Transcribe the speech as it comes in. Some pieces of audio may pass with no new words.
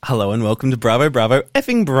Hello and welcome to Bravo, Bravo,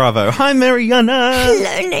 effing Bravo. Hi, Mariana.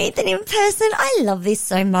 Hello, Nathan in person. I love this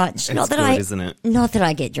so much. It's good, isn't it? Not that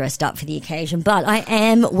I get dressed up for the occasion, but I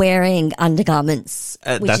am wearing undergarments,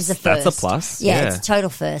 which is a first. That's a plus. Yeah, it's a total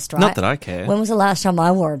first, right? Not that I care. When was the last time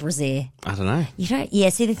I wore a brassiere? I don't know. You don't. Yeah.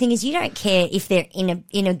 See, the thing is, you don't care if they're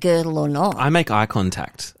in a girdle or not. I make eye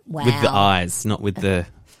contact with the eyes, not with the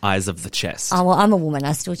eyes of the chest. Oh, well, I'm a woman.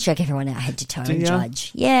 I still check everyone out head to toe and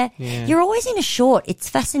judge. Yeah. You're always in a short. It's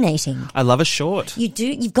fascinating. I love a short. You do.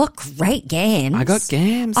 You've got great gams. I got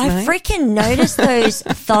gams, I mate. freaking noticed those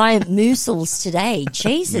thigh moosels today.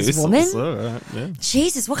 Jesus, woman. All right, yeah.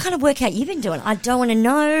 Jesus, what kind of workout you been doing? I don't want to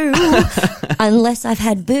know unless I've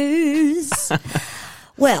had booze.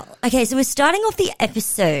 Well, okay, so we're starting off the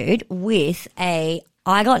episode with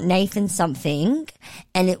I got Nathan something,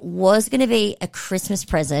 and it was going to be a Christmas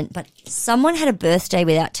present, but someone had a birthday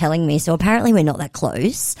without telling me, so apparently we're not that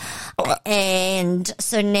close. And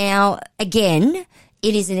so now, again,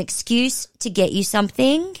 it is an excuse to get you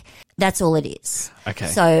something. That's all it is. Okay.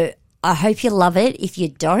 So I hope you love it. If you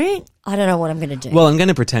don't, I don't know what I'm going to do. Well, I'm going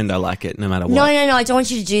to pretend I like it no matter what. No, I don't want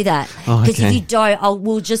you to do that. Oh, Because okay. if you don't,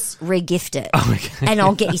 we'll just re-gift it. Oh, okay. And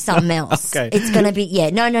I'll get you something else. Okay. It's going to be,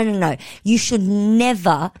 no. You should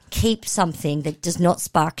never keep something that does not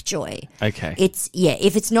spark joy. Okay.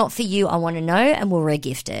 If it's not for you, I want to know and we'll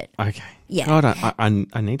re-gift it. Okay. Yeah. God,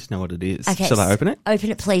 I need to know what it is. Okay. Shall I open it? Open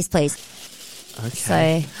it, please.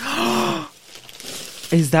 Okay. So,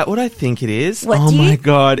 Is that what I think it is? What oh do you- my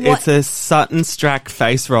God, what- it's a Sutton Strack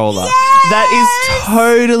face roller. Yes! That is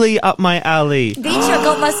totally up my alley. bitch, I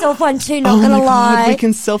got myself one too, not Oh going my to God, lie. we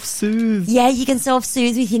can self-soothe. Yeah, you can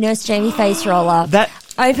self-soothe with your Nurse Jamie face roller. That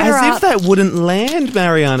Open her as up. if that wouldn't land,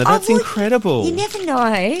 Mariana. That's would- incredible. You never know.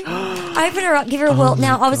 Open her up, give her a whirl.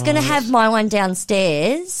 Now, I was going to have my one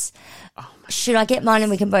downstairs. Should I get mine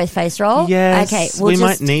and we can both face roll? Yes, Okay, we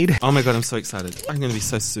might need. Oh my God, I'm so excited. I'm going to be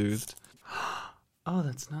so soothed. Oh,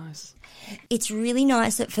 that's nice. It's really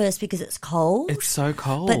nice at first because it's cold. It's so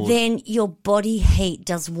cold. But then your body heat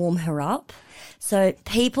does warm her up. So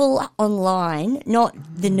people online, not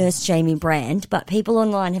the Nurse Jamie brand, but people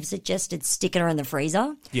online have suggested sticking her in the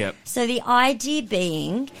freezer. Yep. So the idea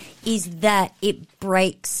being is that it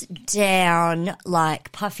breaks down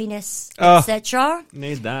like puffiness, etc.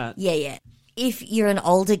 Need that. Yeah. If you're an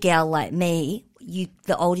older gal like me,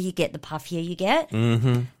 the older you get, the puffier you get.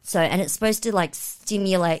 Mm-hmm. So, and it's supposed to like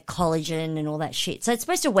stimulate collagen and all that shit. So it's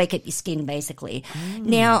supposed to wake up your skin basically.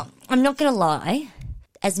 Now, I'm not going to lie.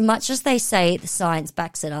 As much as they say the science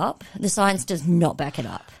backs it up, the science does not back it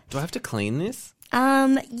up. Do I have to clean this?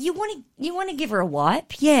 You want to give her a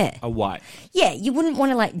wipe, yeah. A wipe. Yeah, you wouldn't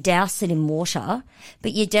want to like douse it in water,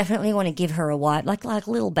 but you definitely want to give her a wipe, like a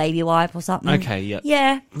little baby wipe or something. Okay, yep.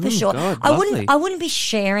 Yeah, for sure. God, I lovely. wouldn't be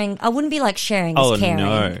sharing. I wouldn't be like sharing Oh, as caring.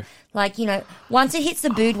 no. Like, once it hits the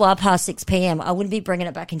boudoir past 6 p.m, I wouldn't be bringing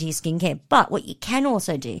it back into your skincare. But what you can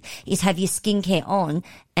also do is have your skincare on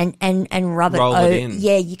and rub Roll it. it in.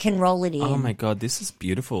 Yeah, you can roll it in. Oh my God, this is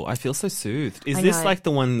beautiful. I feel so soothed. Is I this know. like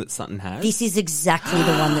the one that Sutton has? This is exactly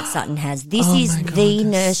the one that Sutton has. This Oh is my God, the that's-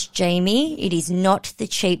 Nurse Jamie. It is not the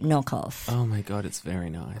cheap knockoff. Oh my God, it's very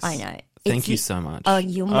nice. I know. Thank It's- you so much. Oh,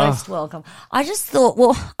 you're most welcome. I just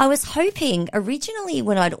thought, I was hoping originally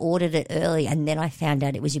when I'd ordered it early and then I found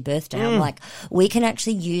out it was your birthday, I'm like, we can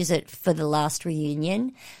actually use it for the last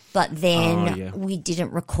reunion. But then we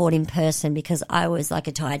didn't record in person because I was like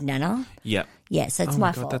a tired nana. Yep. Yeah, so it's Oh my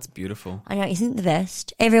my God, fault. that's beautiful. I know, isn't it the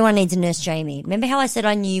best? Everyone needs a Nurse Jamie. Remember how I said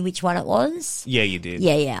I knew which one it was? Yeah, you did.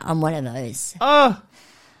 Yeah, I'm one of those. Oh,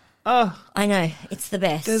 I know, it's the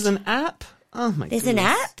best. there's an app. Oh my. There's an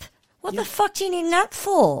app? What the fuck do you need an app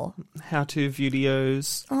for? How-to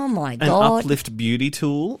videos. Oh my An God. uplift beauty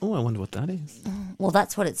tool. Oh, I wonder what that is. Well,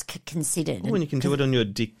 that's what it's considered. Oh, and you can do it on your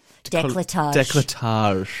Décolletage.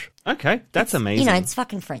 Décolletage. Okay, that's amazing. It's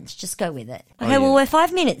fucking French. Just go with it. Okay, well, we're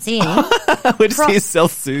 5 minutes in. we're just here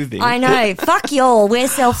self-soothing. I know. Fuck y'all. We're Oh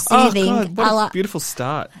self-soothing. God, what a beautiful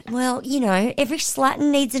start. Well, every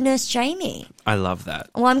Slatin needs a Nurse Jamie. I love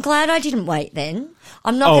that. Well, I'm glad I didn't wait then.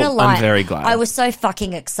 I'm not Oh, going to lie. I'm very glad. I was so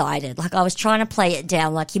fucking excited. Like, I was trying to play it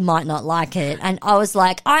down like you might not like it. And I was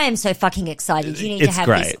like, I am so fucking excited. You need to It's have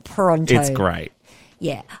great. this pronto. It's great.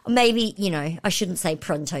 Yeah. Maybe, I shouldn't say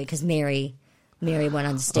pronto because Mary won't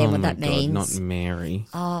understand Oh what my that God, means. not Mary.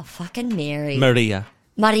 Oh, fucking Mary. Maria.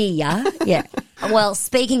 Maria. Yeah. Well,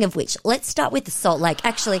 speaking of which, let's start with the Salt Lake.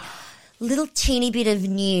 Actually, little teeny bit of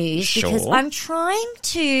news because Sure. I'm trying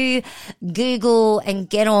to Google and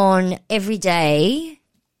get on every day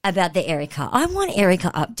about the Erica. I want Erica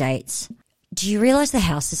updates. Do you realise the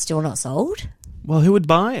house is still not sold? Well, who would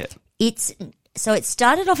buy it? So it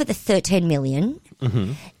started off at the 13 million.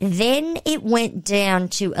 Then it went down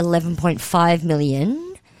to 11.5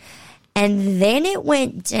 million. And then it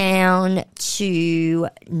went down to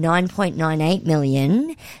 9.98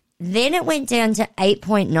 million. Then it went down to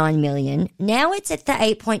 8.9 million. Now it's at the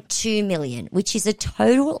 8.2 million, which is a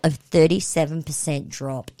total of 37%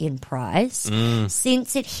 drop in price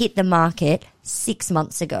since it hit the market 6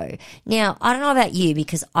 months ago. Now, I don't know about you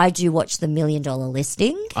because I do watch the $1 Million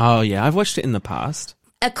Listing. Oh, yeah. I've watched it in the past.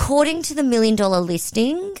 According to the $1 Million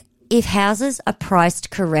Listing, if houses are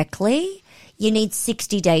priced correctly, you need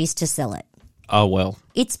 60 days to sell it. Oh, well.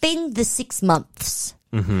 It's been the 6 months.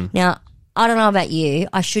 Now, I don't know about you.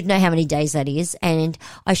 I should know how many days that is, and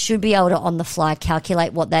I should be able to, on the fly,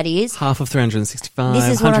 calculate what that is. Half of 365. This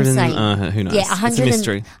is what I'm saying. Who knows? Yeah, 100 it's a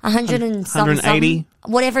mystery. 100 and some, 180?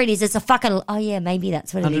 whatever it is. It's a fucking, oh yeah, maybe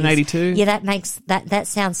that's what it is. 182? Yeah, that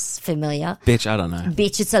sounds familiar. Bitch, I don't know.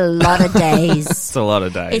 Bitch, it's a lot of days. It's a lot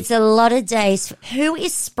of days. It's a lot of days. Who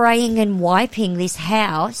is spraying and wiping this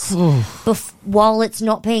house while it's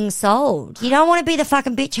not being sold? You don't want to be the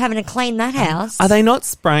fucking bitch having to clean that house. Are they not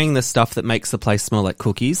spraying the stuff that makes the place smell like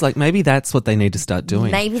cookies? Like, maybe that's what they need to start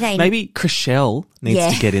doing. Maybe Chriselle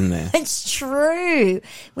needs to get in there. It's true.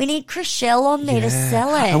 We need Chriselle on there to sell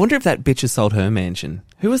it. I wonder if that bitch has sold her mansion.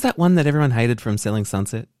 Who was that one that everyone hated from Selling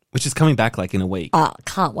Sunset? Which is coming back like in a week. Oh,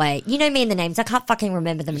 can't wait. You know me and the names. I can't fucking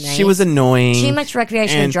remember them names. She was annoying. Too much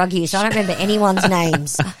recreational drug use. I don't remember anyone's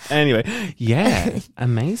names. Anyway, yeah.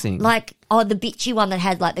 Amazing. Like, the bitchy one that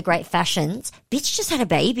had like the great fashions. Bitch just had a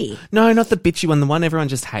baby. No, not the bitchy one. The one everyone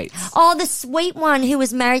just hates. Oh, the sweet one who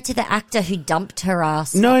was married to the actor who dumped her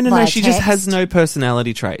ass. No. She just has no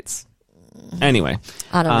personality traits. Anyway.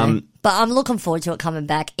 I don't know. But I'm looking forward to it coming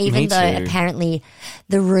back, even though apparently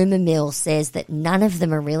the rumour mill says that none of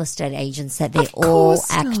them are real estate agents, that they're all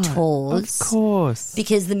actors. Of course.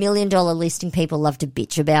 Because the $1 Million Listing people love to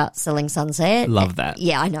bitch about Selling Sunset. Love that.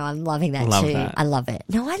 Yeah, I know. I'm loving that love too. That. I love it.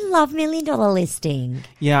 No, I love $1 Million Listing.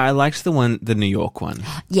 Yeah, I liked the New York one.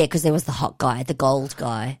 Yeah, because there was the hot guy, the gold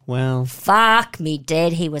guy. Well. Fuck me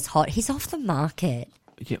dead. He was hot. He's off the market.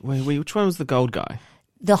 Yeah, wait, which one was the gold guy?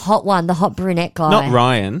 The hot one, the hot brunette guy. Not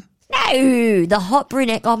Ryan. No, the hot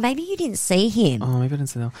brunette. Oh, maybe you didn't see him. Oh, maybe I didn't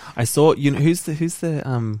see that. I saw. You know, who's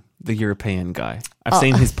the European guy? I've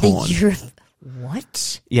seen his porn.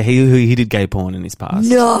 What? Yeah, he did gay porn in his past.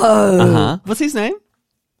 No. What's his name?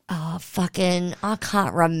 Oh, fucking! I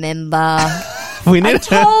can't remember. We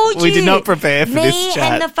did not prepare for this chat.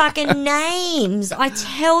 Me and the fucking names. I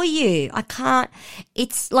tell you, I can't.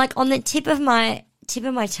 It's like on the tip of my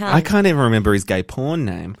tongue. I can't even remember his gay porn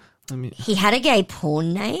name. He had a gay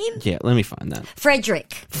porn name? Yeah, let me find that.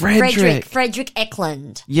 Frederick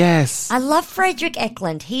Eklund. Yes. I love Frederick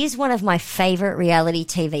Eklund. He is one of my favourite reality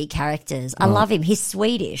TV characters. I love him. He's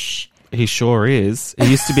Swedish. He sure is.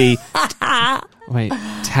 He used to be... wait.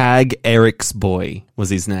 Tag Eric's Boy was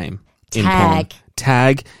his name. In porn.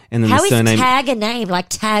 Tag. And then How the surname... is Tag a name? Like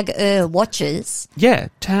Tag Watches? Yeah,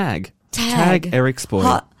 Tag. Tag Eric's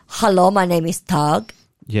Boy. Hello, my name is Tag.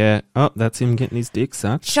 Yeah. Oh, that's him getting his dick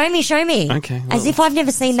sucked. Show me. Okay. As if I've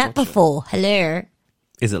never seen that before. Hello.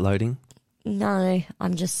 Is it loading? No,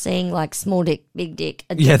 I'm just seeing like small dick, big dick.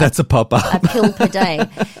 That's a pop-up. A pill per day.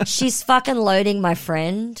 She's fucking loading, my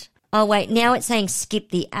friend. Oh, wait. Now it's saying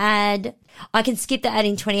skip the ad. I can skip the ad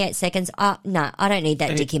in 28 seconds. No, I don't need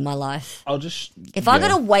that dick in my life. I'll just... If I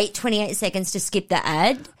got to wait 28 seconds to skip the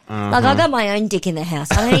ad, like I got my own dick in the house.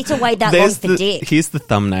 I don't need to wait that long for dick. Here's the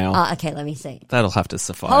thumbnail. Oh, okay, let me see. That'll have to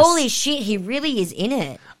suffice. Holy shit, he really is in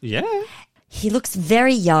it. Yeah. He looks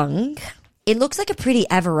very young. It looks like a pretty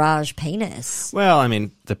average penis. Well, I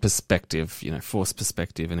mean, the perspective, forced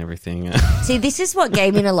perspective and everything. See, this is what gay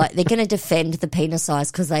men are like. They're going to defend the penis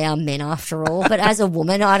size because they are men after all. But as a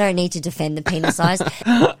woman, I don't need to defend the penis size.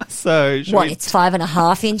 So, it's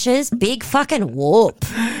 5.5 inches? Big fucking whoop.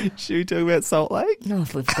 Should we talk about Salt Lake? No,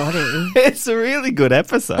 if we've got to. It's a really good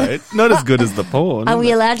episode. Not as good as the porn. Are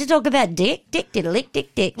we allowed to talk about dick? Dick, diddle-lick,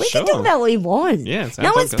 dick. We can talk about what we want. Yeah.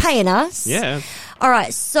 No one's paying us. Yeah. All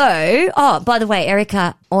right, so, by the way,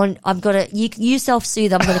 Erica, you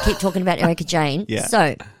self-soothe, I'm going to keep talking about Erica Jane. Yeah.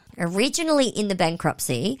 So, originally in the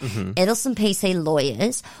bankruptcy, Edelson PC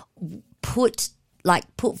lawyers put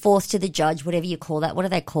forth to the judge, whatever you call that. What do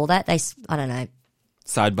they call that? I don't know.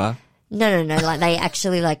 Sidebar. No. Like they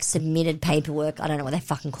actually submitted paperwork. I don't know what they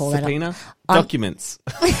fucking call that. Subpoena? Documents.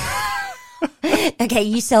 Okay,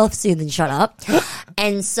 you self-soothe and shut up.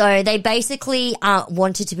 And so they basically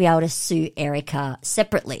wanted to be able to sue Erica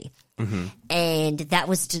separately. Mm-hmm. And that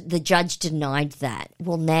was the judge denied that.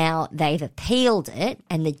 Well, now they've appealed it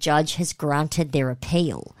and the judge has granted their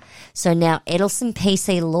appeal. So now Edelson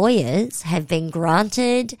PC lawyers have been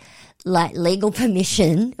granted like legal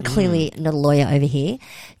permission, clearly not a lawyer over here,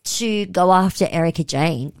 to go after Erica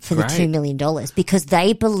Jane for the $2 million because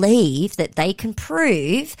they believe that they can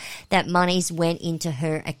prove that monies went into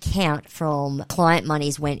her account from client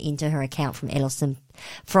monies went into her account from Edelson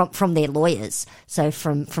from their lawyers. So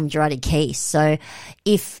from Gerard and Keith. So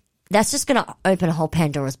if that's just going to open a whole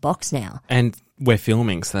Pandora's box now. And we're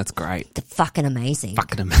filming, so that's great. Fucking amazing.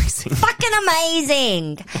 Fucking amazing. Fucking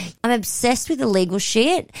amazing. I'm obsessed with the legal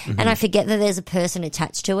shit and I forget that there's a person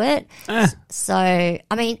attached to it. So,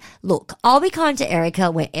 I mean, look, I'll be kind to Erica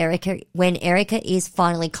when Erica is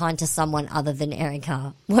finally kind to someone other than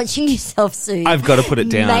Erica. Watching yourself sue. I've got to put it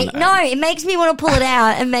down. No, it makes me want to pull it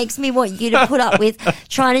out and makes me want you to put up with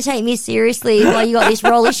trying to take me seriously while you got this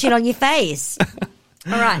roller shit on your face.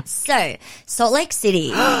 All right, so Salt Lake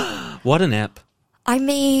City. What an app. I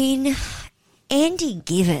mean, Andy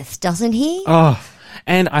giveth, doesn't he? Oh,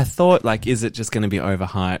 and I thought, like, is it just going to be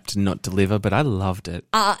overhyped and not deliver? But I loved it.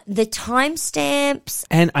 The timestamps.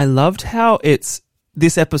 And I loved how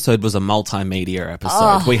this episode was a multimedia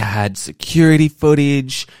episode. We had security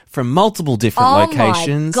footage from multiple different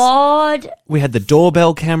locations. Oh, my God. We had the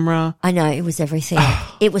doorbell camera. I know, it was everything.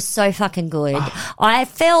 It was so fucking good. I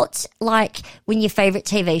felt like when your favourite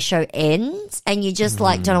TV show ends and you just,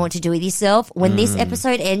 like, don't know what to do with yourself. When this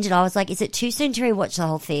episode ended, I was like, is it too soon to rewatch the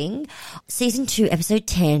whole thing? Season 2, episode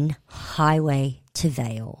 10, Highway to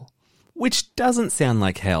Vale. Which doesn't sound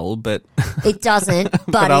like hell, but... It doesn't,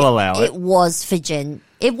 but I'll allow it. It was for Jen.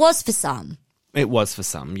 It was for some. It was for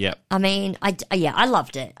some, yep. I mean, I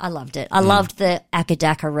loved it. I loved the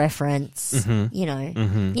Akadaka reference, you know,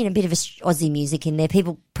 a bit of Aussie music in there.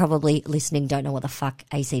 People probably listening don't know what the fuck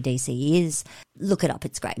AC/DC is. Look it up.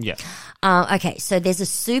 It's great. Yeah. Okay, so there's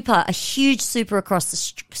a huge super across the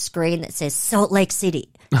screen that says Salt Lake City,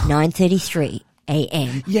 9:33.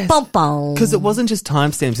 a.m. Yes. Because it wasn't just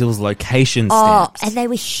timestamps, it was location stamps. stamps. And they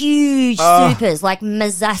were huge supers, like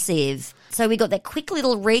massive. So we got that quick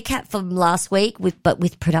little recap from last week, but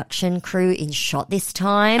with production crew in shot this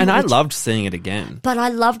time. And I loved seeing it again. But I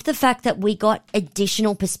loved the fact that we got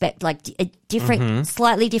additional perspective, like a different,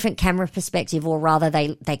 slightly different camera perspective, or rather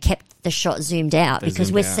they kept the shot zoomed out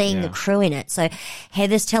because we're seeing the crew in it. So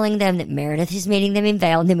Heather's telling them that Meredith is meeting them in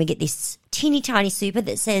Vale, and then we get this teeny tiny super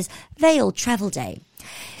that says Vale Travel Day.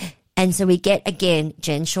 And so we get, again,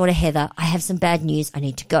 Jen Shaw to Heather, I have some bad news, I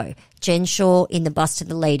need to go. Jen Shaw in the bus to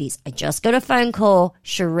the ladies, I just got a phone call,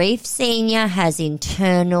 Sharif Sr. has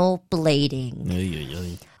internal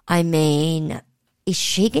bleeding. I mean, is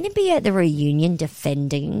she going to be at the reunion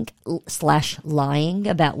defending / lying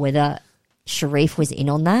about whether Sharif was in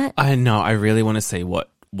on that? I know, I really want to see what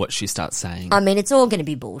she starts saying. I mean, it's all going to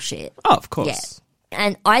be bullshit. Oh, of course. Yeah.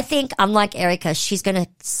 And I think, unlike Erica, she's going to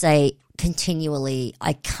say continually,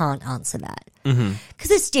 I can't answer that.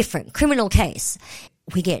 Because it's different. Criminal case.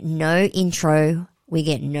 We get no intro. We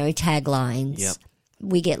get no taglines. Yep.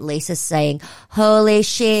 We get Lisa saying, holy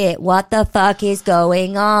shit, what the fuck is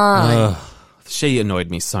going on? She annoyed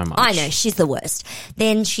me so much. I know, she's the worst.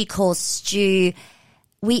 Then she calls Stu.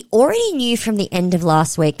 We already knew from the end of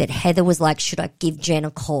last week that Heather was like, should I give Jen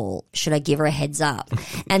a call? Should I give her a heads up?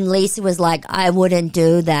 And Lisa was like, I wouldn't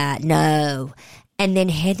do that. No. And then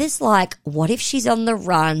Heather's like, what if she's on the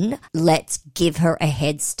run? Let's give her a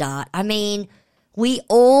head start. I mean, we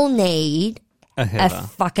all need a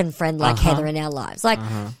fucking friend like Heather in our lives. Like,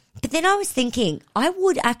 but then I was thinking, I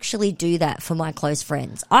would actually do that for my close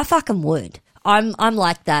friends. I fucking would. I'm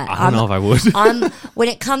like that. I don't know if I would. When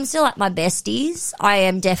it comes to like my besties, I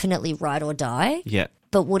am definitely ride or die. Yeah.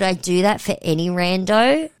 But would I do that for any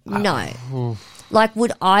rando? No. Like,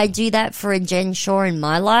 would I do that for a Jen Shaw in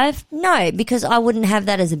my life? No, because I wouldn't have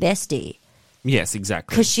that as a bestie. Yes,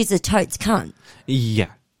 exactly. Because she's a totes cunt. Yeah.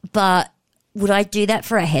 But would I do that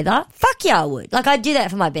for a Heather? Fuck yeah, I would. Like, I'd do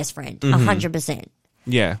that for my best friend, 100%.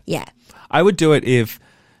 Yeah. Yeah. I would do it if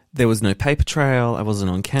there was no paper trail, I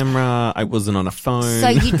wasn't on camera, I wasn't on a phone. So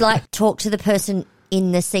you'd like talk to the person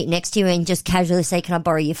in the seat next to you and just casually say, can I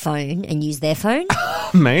borrow your phone, and use their phone?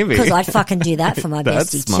 Maybe. Because I'd fucking do that for my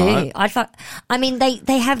That's bestie smart. too. I mean, they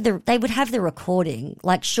would have the recording.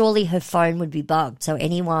 Like, surely her phone would be bugged. So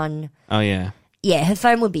anyone. Oh, yeah. Yeah, her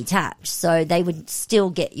phone would be tapped. So they would still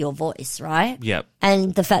get your voice, right? Yep.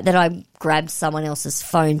 And the fact that I grabbed someone else's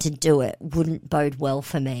phone to do it wouldn't bode well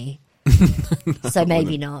for me. So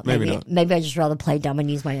maybe not. Maybe I'd just rather play dumb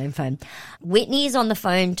and use my own phone. Whitney is on the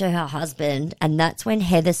phone to her husband, and that's when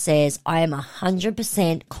Heather says, I am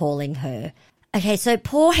 100% calling her. Okay, so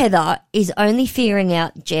poor Heather is only figuring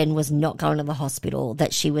out Jen was not going to the hospital,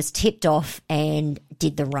 that she was tipped off and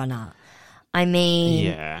did the runner. I mean,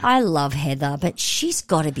 Yeah. I love Heather, but she's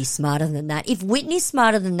got to be smarter than that. If Whitney's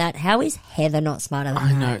smarter than that, how is Heather not smarter than I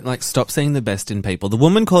that? know. Like, stop seeing the best in people. The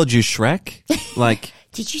woman called you Shrek. Like,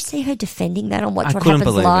 Did you see her defending that on Watch I What couldn't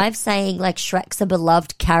Happens believe Live, it. saying like Shrek's a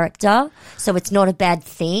beloved character, so it's not a bad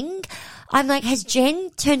thing? I'm like, has Jen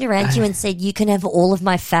turned around to you and said, you can have all of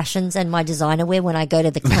my fashions and my designer wear when I go to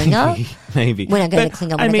the Klinger? maybe. When I go to But, the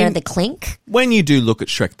Klinger, I when I go mean, to the Clink? when you do look at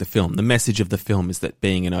Shrek the film, the message of the film is that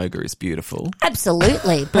being an ogre is beautiful.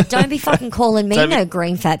 Absolutely. But don't be fucking calling me no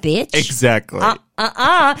green fat bitch. Exactly.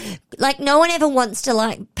 Like no one ever wants to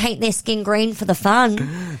like paint their skin green for the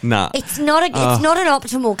fun. Nah. It's not an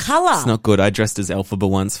optimal colour. It's not good. I dressed as Elphaba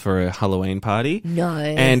once for a Halloween party. No.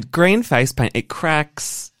 And green face paint, it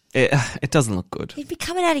cracks. It doesn't look good. It'd be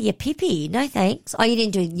coming out of your pippy. No thanks. Oh, you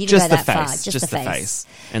didn't Just go the that far. face. Just the face.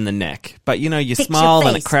 and the neck. But you know, you Fix smile your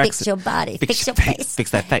and face, it cracks. fix your body, fix your face. face.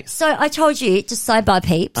 Fix that face. So I told you, just sidebar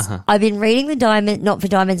peeps, Uh-huh. I've been reading the Not for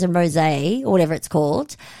Diamonds and Rosé, or whatever it's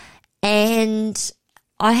called, and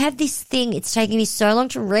I have this thing, it's taking me so long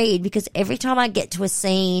to read because every time I get to a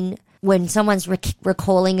scene when someone's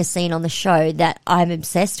recalling a scene on the show that I'm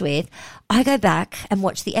obsessed with, I go back and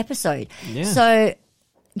watch the episode. Yeah. So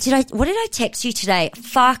what did I text you today?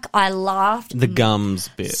 Fuck, I laughed The gums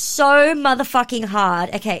bit. so motherfucking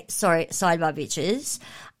hard. Okay, sorry, sidebar bitches.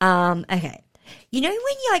 Okay. You know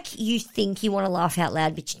when you think you want to laugh out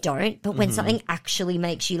loud but you don't, but when something actually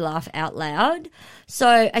makes you laugh out loud?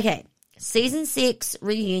 So, okay, season 6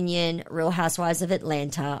 reunion, Real Housewives of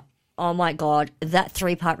Atlanta. Oh my God, that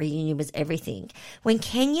 3-part reunion was everything. When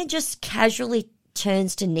Kenya just casually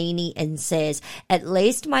turns to Nene and says, at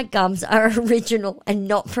least my gums are original and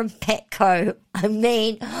not from Petco. I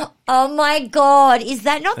mean, oh my God, is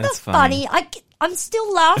that not That's the funny? I'm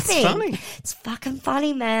still laughing. It's funny. It's fucking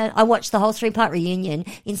funny, man. I watched the whole 3-part reunion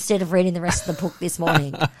instead of reading the rest of the book this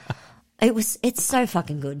morning. It's so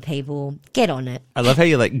fucking good, people. Get on it. I love how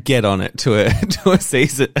you like get on it to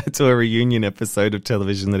a reunion episode of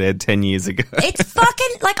television that aired 10 years ago. It's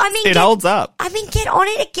fucking, like, I mean. It holds up. I mean, get on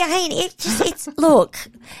it again. Look,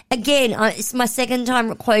 again, it's my second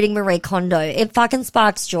time quoting Marie Kondo. It fucking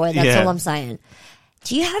sparks joy. That's Yeah. all I'm saying.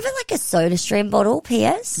 Do you have like a Soda Stream bottle,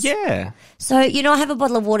 PS? Yeah. So, I have a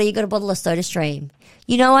bottle of water, you got a bottle of Soda Stream.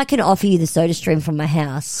 I can offer you the Soda Stream from my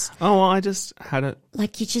house. Oh, well, I just had it.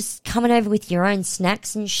 Like, you're just coming over with your own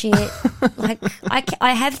snacks and shit. Like,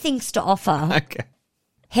 I have things to offer. Okay.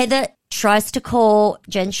 Heather tries to call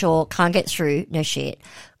Jen Shaw, can't get through, no shit.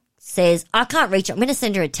 Says, I can't reach her, I'm going to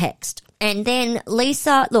send her a text. And then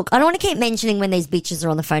Lisa, look, I don't want to keep mentioning when these bitches are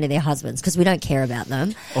on the phone to their husbands because we don't care about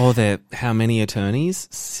them. Oh, how many attorneys?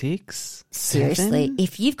 6? Seriously, 7?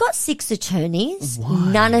 if you've got 6 attorneys,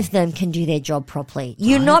 none of them can do their job properly.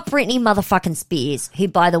 You're not Britney motherfucking Spears, who,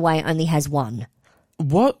 by the way, only has 1.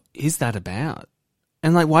 What is that about?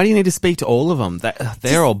 And like, why do you need to speak to all of them?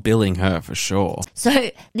 They're all billing her for sure. So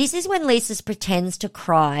this is when Lisa pretends to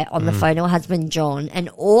cry on the phone to her husband, John. And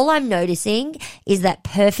all I'm noticing is that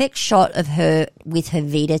perfect shot of her with her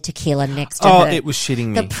Vita tequila next to her. Oh, it was shitting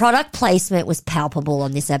me. The product placement was palpable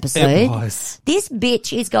on this episode. It was. This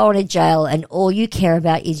bitch is going to jail and all you care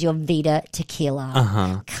about is your Vita tequila.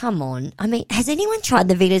 Uh-huh. Come on. I mean, has anyone tried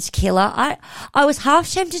the Vita tequila? I was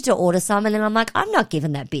half tempted to order some and then I'm like, I'm not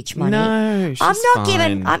giving that bitch money. No, she's I'm not fine. giving.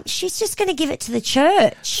 She's just going to give it to the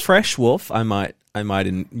church. Fresh Wolf, I might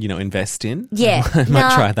invest in. Yeah, I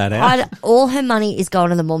might try that out. All her money is going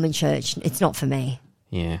to the Mormon church. It's not for me.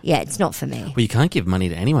 Yeah. Yeah, it's not for me. Well, you can't give money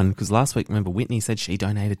to anyone because last week, remember, Whitney said she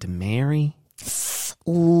donated to Mary.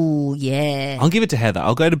 Ooh, yeah. I'll give it to Heather.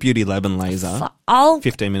 I'll go to Beauty Lab and Laser.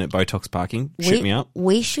 15-minute Botox parking. Shoot me up.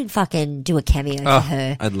 We should fucking do a cameo for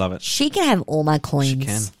her. I'd love it. She can have all my coins. She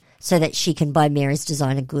can. So that she can buy Mary's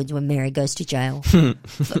designer goods when Mary goes to jail.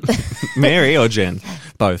 Mary or Jen?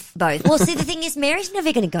 Both. Both. Well, see, the thing is, Mary's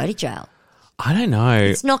never going to go to jail. I don't know.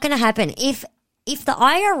 It's not going to happen. If the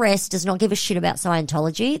IRS does not give a shit about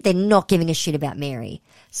Scientology, they're not giving a shit about Mary.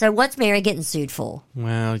 So what's Mary getting sued for?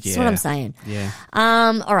 Well, yeah. That's what I'm saying. Yeah.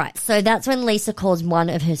 All right. So that's when Lisa calls one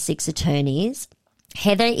of her 6 attorneys.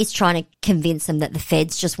 Heather is trying to convince them that the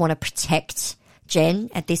feds just want to protect Jen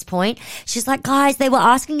at this point. She's like, guys, they were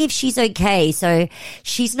asking if she's okay. So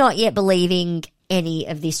she's not yet believing any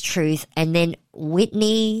of this truth. And then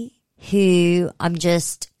Whitney, who I'm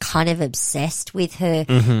just kind of obsessed with her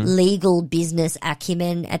legal business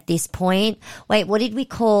acumen at this point. Wait, what did we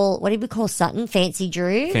call Sutton? Fancy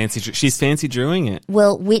Drew? She's fancy drewing it.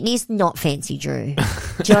 Well, Whitney's not Fancy Drew. Do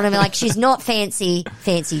you know what I mean? Like, she's not Fancy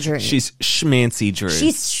Drew. She's schmancy Drew.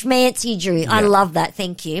 She's schmancy Drew. I love that.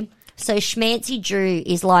 Thank you. So schmancy Drew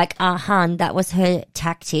is like, hun, that was her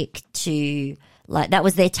tactic to Like, that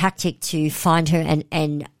was their tactic to find her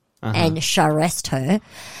and arrest her.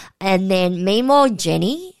 And then, meanwhile,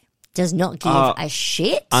 Jenny does not give a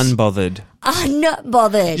shit. Unbothered. Not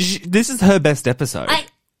bothered. This is her best episode.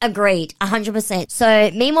 Agreed, 100%. So,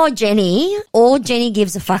 meanwhile, Jenny, all Jenny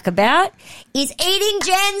gives a fuck about is eating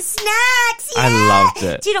Jen's snacks. Yeah! I loved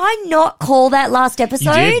it. Did I not call that last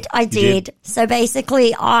episode? You did. I You did. did. So,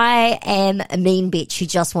 basically, I am a mean bitch who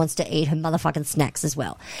just wants to eat her motherfucking snacks as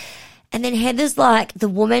well. And then Heather's like, the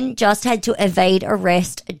woman just had to evade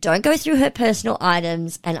arrest. Don't go through her personal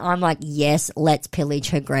items. And I'm like, yes, let's pillage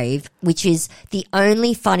her grave, which is the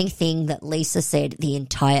only funny thing that Lisa said the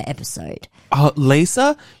entire episode. Oh,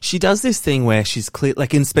 Lisa, she does this thing where she's clear,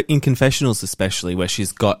 like in confessionals especially, where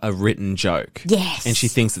she's got a written joke. Yes. And she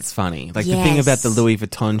thinks it's funny. Like the thing about the Louis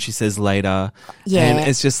Vuitton she says later. Yeah. And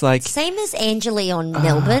it's just like... Same as Angeli on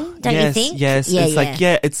Melbourne, don't you think? Yes,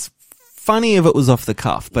 it's funny if it was off the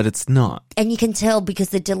cuff, but it's not. And you can tell because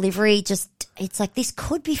the delivery it's like, this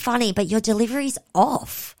could be funny, but your delivery's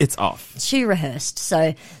off. It's off. Too rehearsed.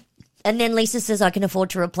 So, and then Lisa says, I can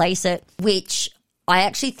afford to replace it, which I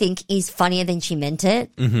actually think is funnier than she meant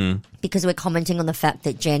it. Mm-hmm. Because we're commenting on the fact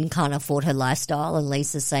that Jen can't afford her lifestyle and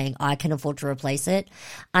Lisa's saying, I can afford to replace it.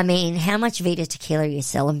 I mean, how much Vita tequila are you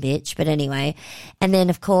selling, bitch? But anyway. And then,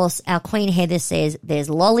 of course, our Queen Heather says, there's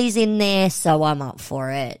lollies in there, so I'm up for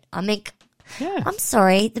it. I mean, Yeah. I'm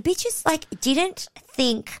sorry. The bitches, didn't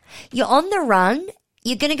think you're on the run.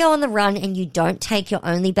 You're going to go on the run and you don't take your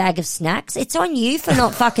only bag of snacks. It's on you for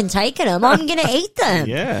not fucking taking them. I'm going to eat them.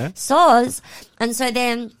 Yeah. Soz. And so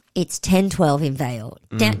then it's 10:12 in Vale.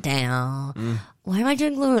 Down. Why am I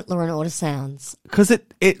doing Law and Order sounds? Because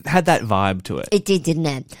it had that vibe to it. It did, didn't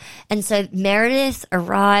it? And so Meredith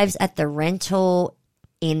arrives at the rental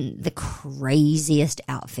in the craziest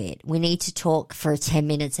outfit. We need to talk for 10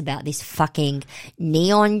 minutes about this fucking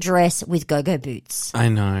neon dress with go-go boots. I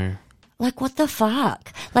know. Like, what the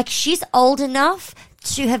fuck? Like, she's old enough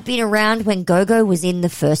to have been around when go-go was in the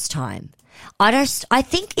first time. I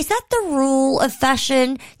think, is that the rule of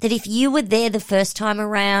fashion? That if you were there the first time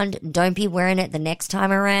around, don't be wearing it the next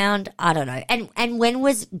time around? I don't know. And when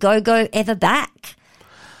was go-go ever back?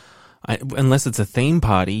 Unless it's a theme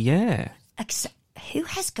party, yeah. Who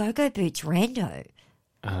has go-go boots, rando?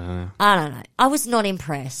 I don't know. I was not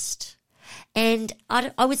impressed. And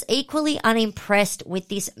I was equally unimpressed with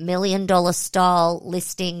this $1 million style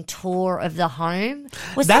listing tour of the home.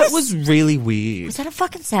 That was really weird. Was that a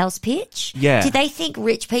fucking sales pitch? Yeah. Did they think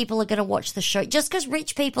rich people are going to watch the show? Just because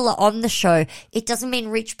rich people are on the show, it doesn't mean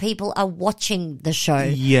rich people are watching the show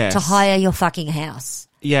Yes. to hire your fucking house.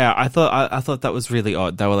 Yeah, I thought that was really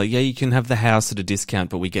odd. They were like, yeah, you can have the house at a discount,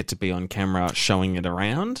 but we get to be on camera showing it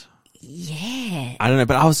around. Yeah. I don't know,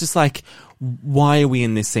 but I was just like, why are we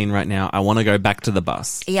in this scene right now? I want to go back to the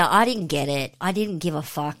bus. Yeah, I didn't get it. I didn't give a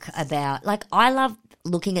fuck about... I love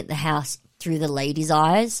looking at the house through the lady's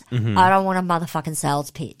eyes. Mm-hmm. I don't want a motherfucking sales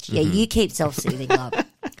pitch. Yeah, you keep self-soothing, love.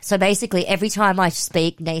 So basically, every time I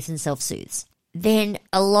speak, Nathan self-soothes. Then,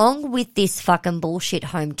 along with this fucking bullshit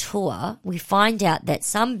home tour, we find out that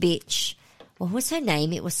some bitch... What was her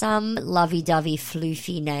name? It was some lovey-dovey,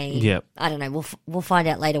 floofy name. Yep. I don't know. We'll find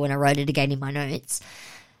out later when I wrote it again in my notes.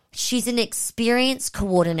 She's an experience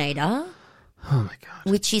coordinator. Oh, my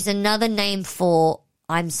God. Which is another name for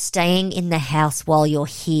I'm staying in the house while you're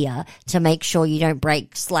here to make sure you don't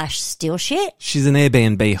break/steal shit. She's an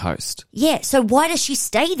Airbnb host. Yeah, so why does she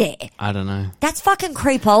stay there? I don't know. That's fucking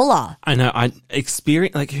creepola. I know.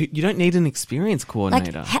 You don't need an experience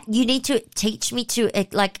coordinator. You need to teach me to,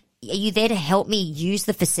 are you there to help me use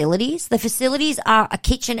the facilities? The facilities are a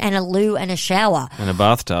kitchen and a loo and a shower. And a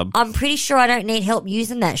bathtub. I'm pretty sure I don't need help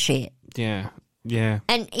using that shit. Yeah. Yeah.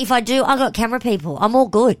 And if I do, I got camera people. I'm all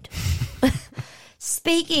good.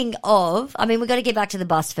 Speaking of, we've got to get back to the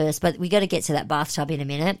bus first, but we got to get to that bathtub in a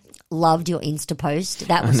minute. Loved your Insta post.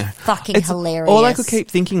 That was fucking hilarious. All I could keep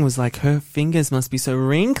thinking was like, her fingers must be so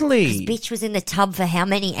wrinkly. This bitch was in the tub for how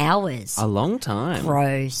many hours? A long time.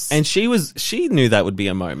 Gross. And she knew that would be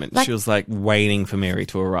a moment. She was like waiting for Mary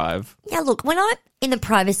to arrive. Yeah, look, when I'm in the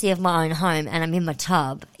privacy of my own home and I'm in my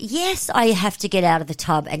tub, yes, I have to get out of the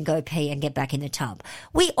tub and go pee and get back in the tub.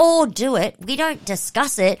 We all do it. We don't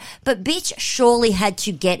discuss it, but bitch surely had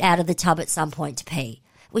to get out of the tub at some point to pee.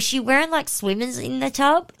 Was she wearing like swimmers in the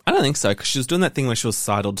tub? I don't think so, because she was doing that thing where she was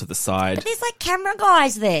sidled to the side. But there's like camera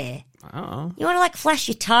guys there. Oh. You want to like flash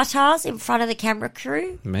your tartars in front of the camera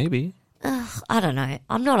crew? Maybe. I don't know.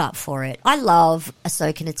 I'm not up for it. I love a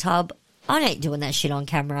soak in a tub. I ain't doing that shit on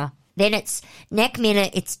camera. Then it's neck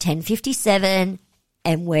minute, it's 10:57,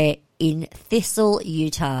 and we're in Thistle,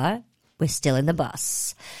 Utah. We're still in the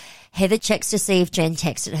bus. Heather checks to see if Jen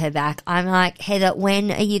texted her back. I'm like, Heather,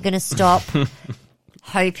 when are you going to stop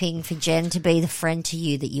hoping for Jen to be the friend to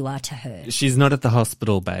you that you are to her? She's not at the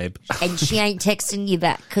hospital, babe. And she ain't texting you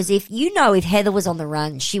back. Because if Heather was on the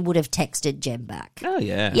run, she would have texted Jen back. Oh,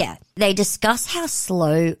 yeah. Yeah. They discuss how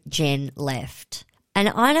slow Jen left. And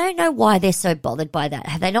I don't know why they're so bothered by that.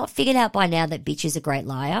 Have they not figured out by now that bitch is a great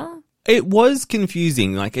liar? It was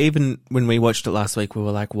confusing. Like, even when we watched it last week, we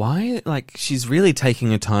were like, why? Like, she's really taking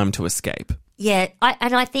her time to escape. Yeah,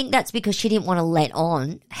 I think that's because she didn't want to let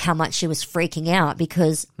on how much she was freaking out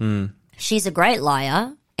because she's a great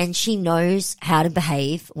liar and she knows how to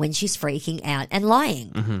behave when she's freaking out and lying.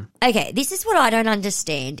 Mm-hmm. Okay, this is what I don't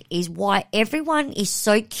understand is why everyone is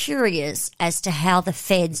so curious as to how the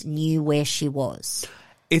feds knew where she was.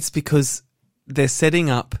 It's because they're setting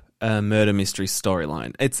up a murder mystery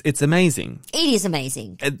storyline. It's amazing. It is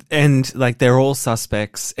amazing. And like, they're all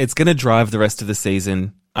suspects. It's going to drive the rest of the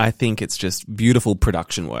season. I think it's just beautiful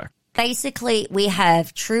production work. Basically, we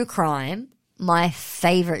have true crime, my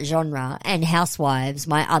favourite genre, and Housewives,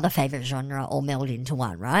 my other favourite genre, all melded into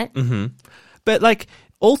one, right? Mm-hmm. But like,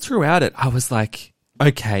 all throughout it, I was like,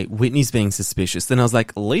 okay, Whitney's being suspicious. Then I was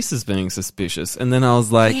like, Lisa's being suspicious. And then I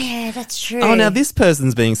was like, yeah, that's true. Oh, now this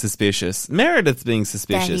person's being suspicious. Meredith's being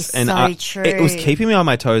suspicious. That is so true. It was keeping me on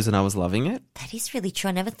my toes and I was loving it. That is really true.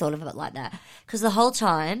 I never thought of it like that. Because the whole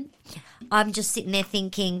time, I'm just sitting there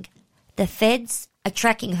thinking, the feds are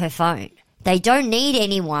tracking her phone. They don't need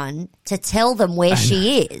anyone to tell them where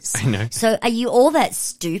she is. I know. So are you all that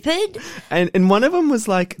stupid? And one of them was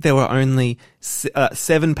like, there were only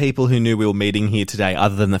 7 people who knew we were meeting here today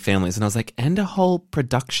other than the families. And I was like, and a whole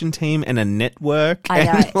production team and a network. I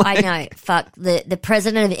know, and like, I know. Fuck, the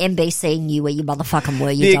president of NBC knew where you motherfucking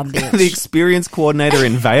were, you dumb bitch. The experience coordinator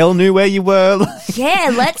in Vale knew where you were.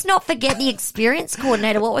 Yeah, let's not forget the experience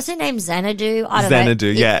coordinator. What was her name? Xanadu? I don't know. Xanadu,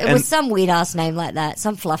 yeah. It was some weird-ass name like that,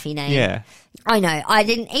 some fluffy name. Yeah. I know. I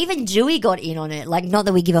didn't. Even Dewey got in on it. Like, not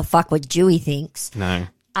that we give a fuck what Dewey thinks. No.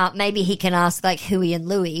 Maybe he can ask, like, Huey and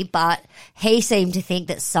Louie, but he seemed to think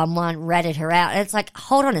that someone ratted her out. And it's like,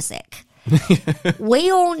 hold on a sec.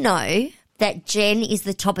 We all know that Jen is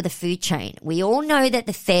the top of the food chain. We all know that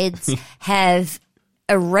the feds have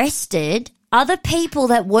arrested other people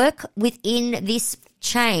that work within this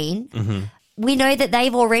chain. Mm-hmm. We know that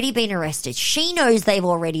they've already been arrested. She knows they've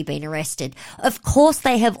already been arrested. Of course,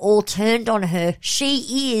 they have all turned on her.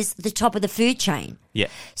 She is the top of the food chain. Yeah.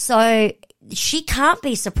 So she can't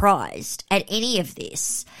be surprised at any of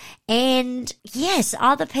this. And yes,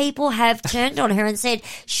 other people have turned on her and said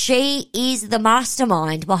she is the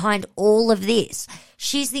mastermind behind all of this.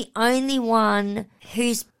 She's the only one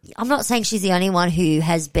who's, I'm not saying she's the only one who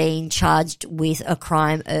has been charged with a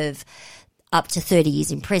crime of up to 30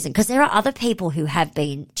 years in prison, because there are other people who have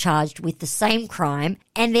been charged with the same crime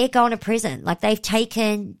and they're going to prison. Like, they've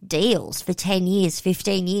taken deals for 10 years,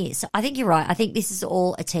 15 years. So I think you're right. I think this is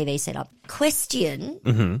all a TV setup.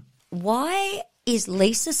 Question, why is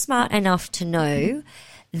Lisa smart enough to know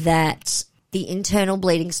that the internal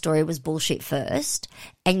bleeding story was bullshit first,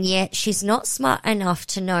 and yet she's not smart enough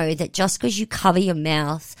to know that just because you cover your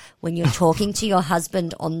mouth when you're talking to your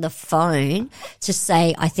husband on the phone to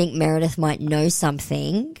say, I think Meredith might know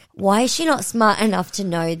something, why is she not smart enough to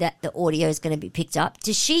know that the audio is going to be picked up?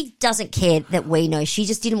 She doesn't care that we know. She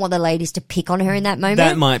just didn't want the ladies to pick on her in that moment.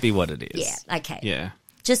 That might be what it is. Yeah, okay. Yeah.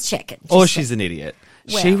 Just check it. Or she's an idiot.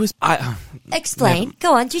 Well, she was. Explain. Never.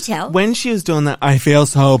 Go on, do tell. When she was doing that, I feel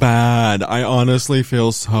so bad. I honestly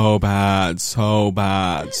feel so bad, so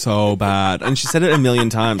bad, so bad. And she said it a million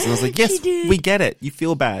times. And I was like, yes, we get it. You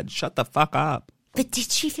feel bad. Shut the fuck up. But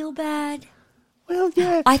did she feel bad? Well,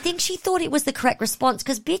 yeah. I think she thought it was the correct response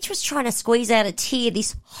because bitch was trying to squeeze out a tear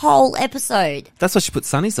this whole episode. That's why she put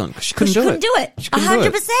sunnies on, because she couldn't do it. She couldn't do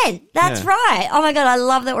it. 100%. That's right. Oh my God, I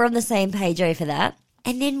love that we're on the same page over that.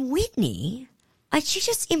 And then Whitney, she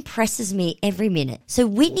just impresses me every minute. So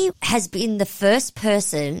Whitney has been the first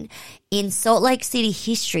person in Salt Lake City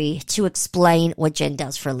history to explain what Jen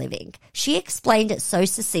does for a living. She explained it so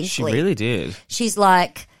succinctly. She really did. She's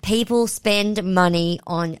like, people spend money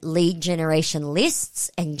on lead generation lists,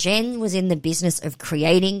 and Jen was in the business of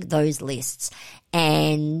creating those lists.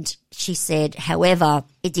 And she said, however,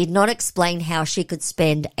 it did not explain how she could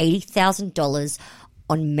spend $80,000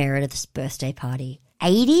 on Meredith's birthday party.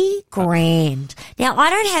 80 grand. Now, I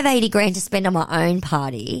don't have 80 grand to spend on my own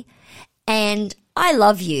party, and I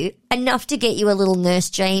love you enough to get you a little Nurse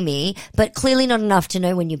Jamie, but clearly not enough to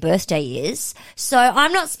know when your birthday is. So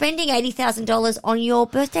I'm not spending $80,000 on your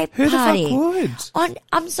birthday party. Who the fuck would?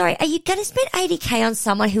 I'm sorry, are you going to spend $80K on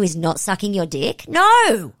someone who is not sucking your dick?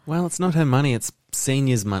 No. Well, it's not her money. It's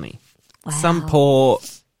seniors' money. Wow. Some poor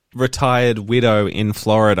retired widow in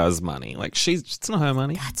Florida's money. Like, it's not her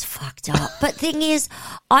money. That's fucked up. But thing is,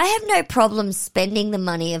 I have no problem spending the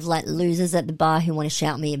money of like losers at the bar who want to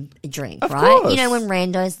shout me a drink, Of right? course. You know, when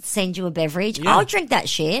randos send you a beverage, Yeah. I'll drink that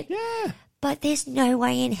shit. Yeah. But there's no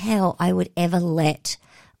way in hell I would ever let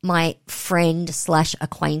my friend /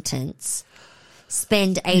 acquaintance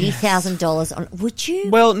spend $80,000 on. Would you?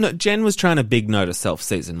 Well, no, Jen was trying to big note herself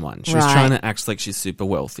season 1. She was Right. trying to act like she's super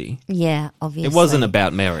wealthy. Yeah, obviously. It wasn't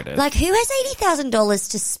about Meredith. Like, who has $80,000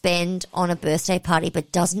 to spend on a birthday party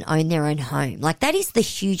but doesn't own their own home? Like, that is the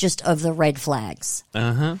hugest of the red flags.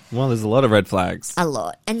 Well, there's a lot of red flags. A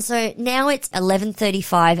lot. And so now it's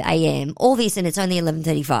 11:35 a.m. All this, and it's only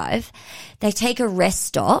 11:35. They take a rest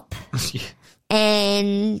stop.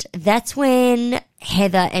 And that's when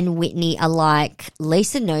Heather and Whitney are like,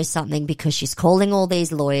 Lisa knows something because she's calling all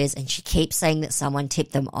these lawyers and she keeps saying that someone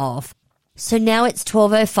tipped them off. So now it's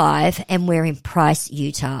 12:05 and we're in Price,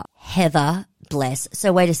 Utah. Heather, bless.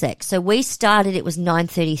 So wait a sec. So we started, it was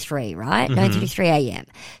 9:33, right? 9:33 a.m.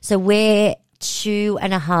 So we're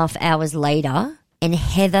 2.5 hours later and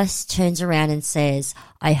Heather turns around and says,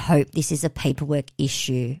 I hope this is a paperwork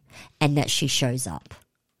issue, and that she shows up.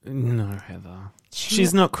 No, Heather.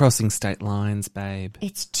 She's not crossing state lines, babe.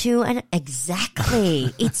 It's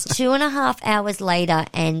exactly. It's 2.5 hours later,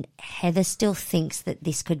 and Heather still thinks that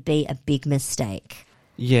this could be a big mistake.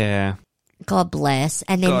 Yeah. God bless.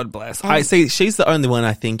 And then God bless. I see. She's the only one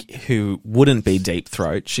I think who wouldn't be deep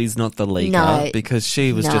throat. She's not the leaker No. because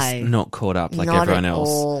she was just No. not caught up like not everyone at else.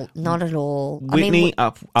 all. Not at all. Whitney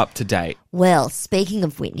up to date. Well, speaking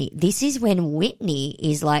of Whitney, this is when Whitney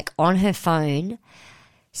is like on her phone,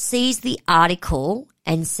 sees the article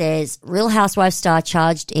and says, Real Housewives star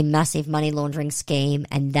charged in massive money laundering scheme.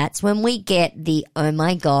 And that's when we get the, oh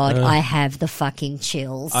my God, I have the fucking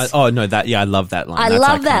chills. I love that line. I That's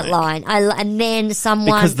love that iconic. line. And then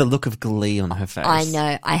someone... Because the look of glee on her face. I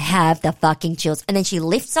know, I have the fucking chills. And then she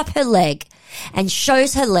lifts up her leg and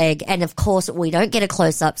shows her leg. And of course, we don't get a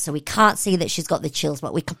close up, so we can't see that she's got the chills,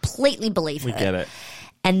 but we completely believe her. We get it.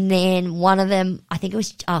 And then one of them, I think it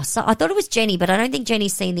was, I thought it was Jenny, but I don't think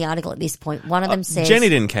Jenny's seen the article at this point. One of them says... Jenny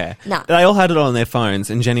didn't care. No. They all had it on their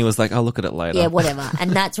phones, and Jenny was like, I'll look at it later. Yeah, whatever.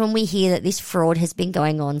 And that's when we hear that this fraud has been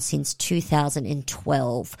going on since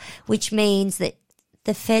 2012, which means that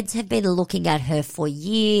the feds have been looking at her for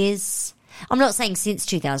years. I'm not saying since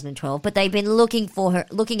 2012, but they've been looking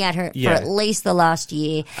at her Yeah. for at least the last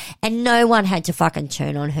year, and no one had to fucking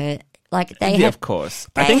turn on her. Like they Yeah, had, of course.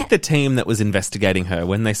 I think the team that was investigating her,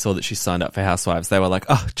 when they saw that she signed up for Housewives, they were like,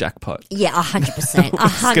 oh, jackpot. yeah, 100%.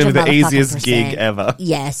 It's going to be the easiest gig ever.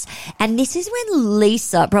 Yes. And this is when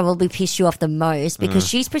Lisa probably pissed you off the most because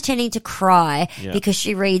she's pretending to cry Yeah. because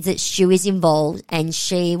she reads that Stu is involved, and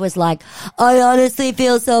she was like, I honestly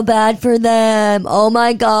feel so bad for them. Oh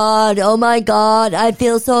my God, I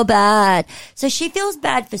feel so bad. So she feels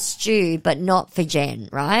bad for Stu, but not for Jen,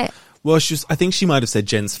 right? Well, I think she might have said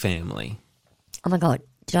Jen's family. Oh my God.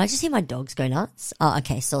 Did I just hear my dogs go nuts? Oh,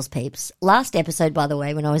 okay, Soz Peeps. Last episode, by the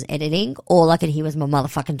way, when I was editing, all I could hear was my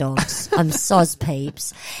motherfucking dogs. I'm Soz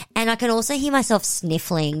Peeps. And I can also hear myself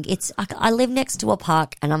sniffling. I live next to a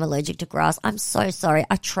park and I'm allergic to grass. I'm so sorry.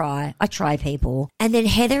 I try, people. And then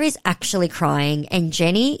Heather is actually crying and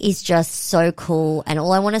Jenny is just so cool. And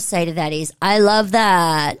all I want to say to that is, I love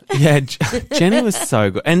that. Yeah, Jenny was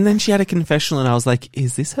so good. And then she had a confessional and I was like,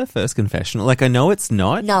 is this her first confessional? Like, I know it's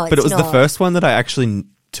not. No, but it it's was the not. first one that I actually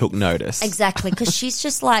took notice. Exactly, because she's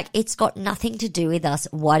just like, it's got nothing to do with us.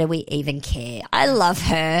 Why do we even care? I love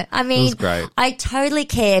her. I mean, was great. I totally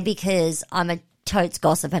care because I'm a totes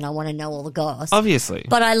gossip and I want to know all the goss. Obviously.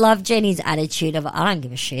 But I love Jenny's attitude of, I don't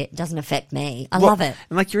give a shit. It doesn't affect me. I love it.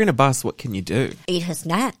 And like, you're in a bus, what can you do? Eat her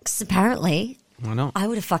snacks, apparently. Why not? I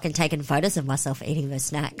would have fucking taken photos of myself eating those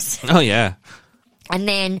snacks. Oh, yeah. And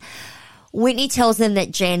then Whitney tells them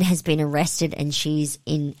that Jen has been arrested and she's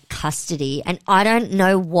in custody. And I don't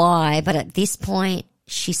know why, but at this point,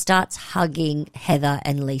 she starts hugging Heather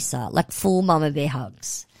and Lisa, like full mama bear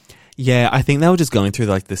hugs. Yeah, I think they were just going through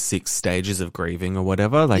like the 6 stages of grieving or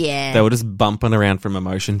whatever. Like, Yeah. they were just bumping around from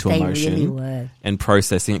emotion to They emotion really were. and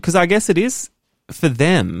processing it. Because I guess it is, for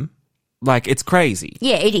them, like, it's crazy.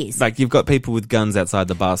 Yeah, it is. Like, you've got people with guns outside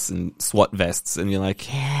the bus and SWAT vests, and you're like,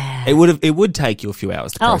 yeah. It would take you a few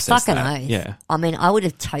hours to Oh, process fucking that. oath. Yeah. I mean, I would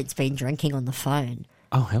have totes been drinking on the phone.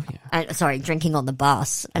 Oh, hell yeah. Sorry, drinking on the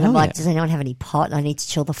bus. And Oh, I'm like, yeah. does anyone have any pot? I need to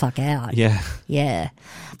chill the fuck out. Yeah. Yeah.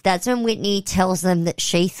 That's when Whitney tells them that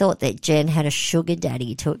she thought that Jen had a sugar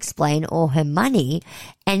daddy to explain all her money.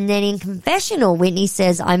 And then in confessional, Whitney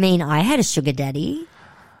says, I mean, I had a sugar daddy.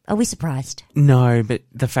 Are we surprised? No, but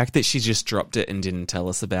the fact that she just dropped it and didn't tell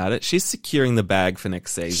us about it, she's securing the bag for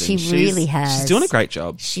next season. She really has. She's doing a great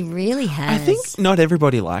job. She really has. I think not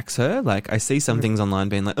everybody likes her. Like, I see some things online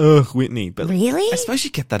being like, ugh, Whitney. But Really? I suppose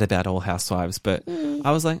you get that about all housewives, but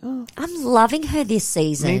I was like, oh, I'm loving her this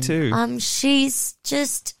season. Me too.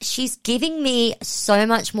 She's giving me so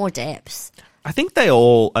much more depth. I think they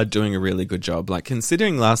all are doing a really good job. Like,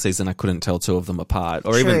 considering last season I couldn't tell two of them apart,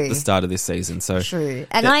 or even True. at the start of this season. So True.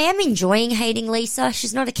 And I am enjoying hating Lisa.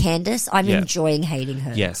 She's not a Candace. I'm Yeah. enjoying hating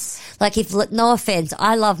her. yes. Like, no offense,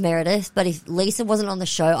 I love Meredith, but if Lisa wasn't on the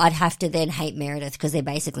show, I'd have to then hate Meredith because they're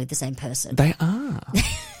basically the same person. They are.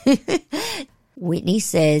 Whitney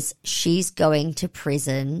says she's going to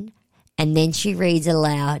prison, and then she reads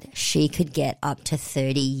aloud, she could get up to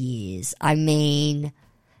 30 years. I mean,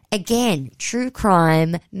 again, true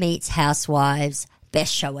crime meets Housewives,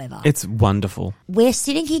 best show ever. It's wonderful. We're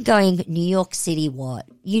sitting here going, New York City what?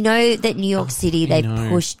 You know that New York City,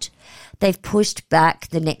 they've pushed back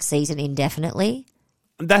the next season indefinitely.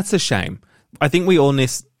 That's a shame. I think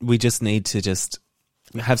we just need to just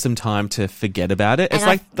have some time to forget about it. It's And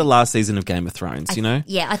like the last season of Game of Thrones, you know?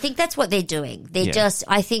 Yeah, I think that's what they're doing. Yeah.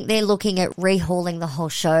 I think they're looking at rehauling the whole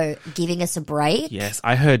show, giving us a break. Yes,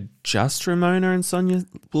 I heard just Ramona and Sonia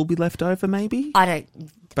will be left over, maybe? I don't.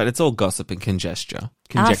 But it's all gossip and conjecture.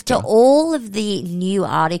 After all of the new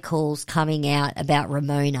articles coming out about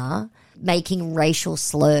Ramona making racial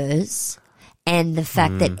slurs and the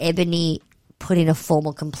fact that Ebony put in a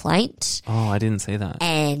formal complaint Oh, I didn't see that.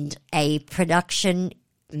 and a production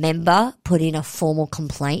member put in a formal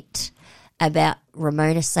complaint about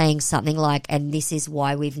Ramona saying something like, and this is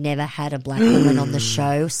why we've never had a black woman on the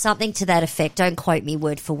show, something to that effect. Don't quote me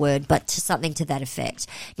word for word, but something to that effect.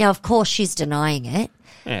 Now, of course, she's denying it,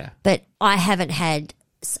 Yeah. but I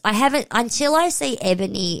haven't until I see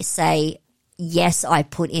Ebony say, yes, I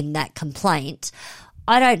put in that complaint.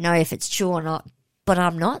 I don't know if it's true or not, but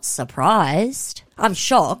I'm not surprised. I'm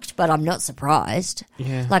shocked, but I'm not surprised.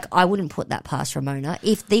 Yeah. Like, I wouldn't put that past Ramona.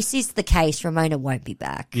 If this is the case, Ramona won't be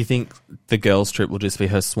back. Do you think the girls' trip will just be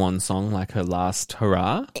her swan song, like her last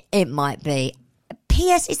hurrah? It might be.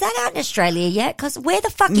 P.S. Is that out in Australia yet? Because where the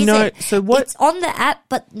fuck is No, it? so what- It's on the app,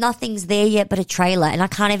 but nothing's there yet but a trailer, and I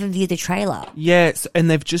can't even view the trailer. Yes, and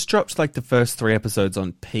they've just dropped like the first 3 episodes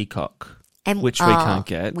on Peacock, which we can't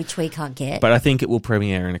get. Which we can't get. But I think it will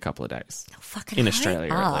premiere in a couple of days. Fucking In hurry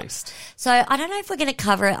Australia, up. at least. So I don't know if we're going to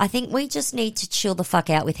cover it. I think we just need to chill the fuck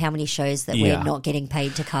out with how many shows that Yeah. we're not getting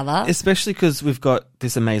paid to cover. Especially because we've got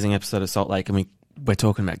this amazing episode of Salt Lake, and we're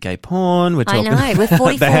talking about gay porn. We're I talking know. We're about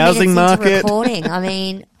 44 the housing minutes into market. recording. I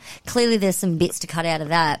mean, clearly there's some bits to cut out of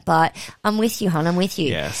that, but I'm with you, hon. I'm with you.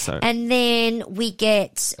 Yeah, so- And then we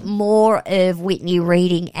get more of Whitney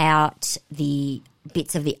reading out the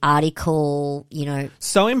bits of the article, you know.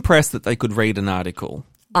 So impressed that they could read an article.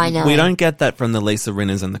 I know. We don't get that from the Lisa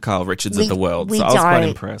Rinners and the Carl Richards of the world, so I was quite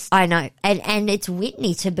impressed. I know. And it's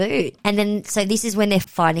Whitney to boot. And then, so this is when they're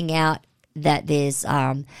finding out that there's,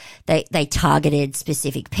 they targeted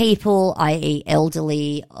specific people, i.e.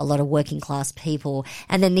 elderly, a lot of working class people.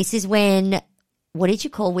 And then this is when, what did you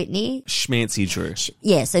call Whitney? Schmancy Drew.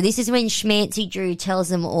 Yeah, so this is when Schmancy Drew tells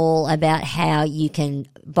them all about how you can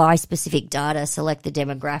buy specific data, select the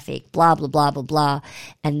demographic, blah, blah, blah, blah, blah.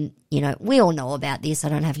 And, you know, we all know about this. I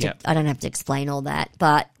don't have to explain all that.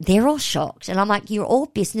 But they're all shocked. And I'm like, you're all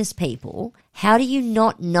business people. How do you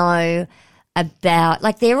not know about,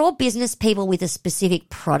 like, they're all business people with a specific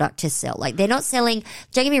product to sell. Like, they're not selling,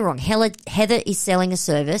 don't get me wrong, Heather is selling a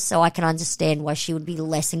service, so I can understand why she would be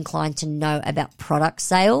less inclined to know about product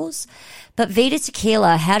sales. But Vita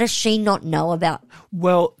Tequila, how does she not know about?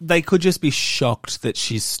 Well, they could just be shocked that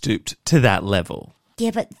she's stooped to that level.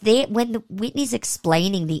 Yeah, but when Whitney's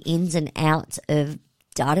explaining the ins and outs of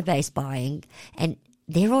database buying, and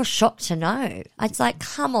they're all shocked to know. It's like,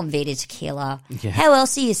 come on, Vita Tequila. Yeah. How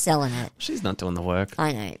else are you selling it? She's not doing the work.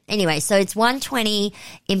 I know. Anyway, so it's 1:20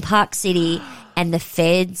 in Park City, and the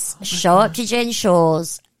feds show up to Jen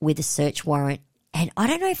Shaw's with a search warrant. And I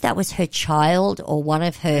don't know if that was her child or one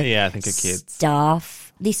of her Yeah, I think her kids.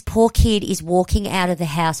 staff. This poor kid is walking out of the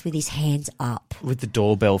house with his hands up. With the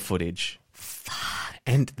doorbell footage. Fuck.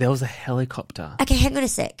 And there was a helicopter. Okay, hang on a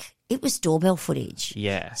sec. It was doorbell footage.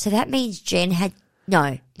 Yeah. So that means Jen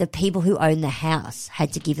the people who own the house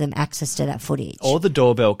had to give them access to that footage. Or the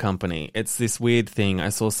doorbell company. It's this weird thing. I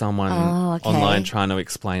saw someone online trying to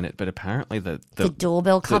explain it, but apparently the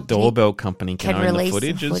doorbell company, the doorbell company can own the release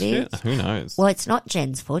footage. the footage. Who knows? Well, it's not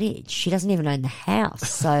Jen's footage. She doesn't even own the house.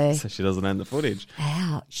 So, So she doesn't own the footage.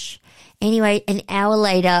 ouch. Anyway, an hour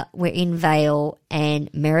later, we're in Vale and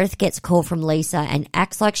Meredith gets a call from Lisa and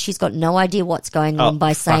acts like she's got no idea what's going on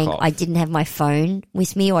by saying, off. I didn't have my phone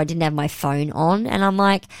with me or I didn't have my phone on. And I'm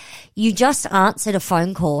like, you just answered a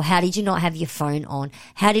phone call. How did you not have your phone on?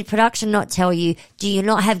 How did production not tell you? Do you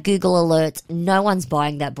not have Google Alerts? No one's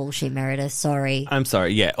buying that bullshit, Meredith. Sorry. I'm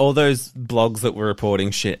sorry. Yeah, all those blogs that were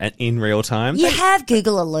reporting shit in real time. You have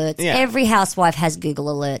Google Alerts. Yeah. Every housewife has Google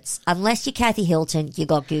Alerts. Unless you're Kathy Hilton, you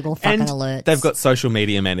got Google fucking Alerts. They've got social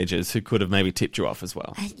media managers who could have maybe tipped you off as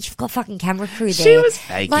well. And you've got fucking camera crew there. She was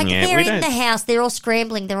faking like, it. they're We in don't- the house. They're all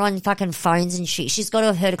scrambling. They're on fucking phones and shit. She's got to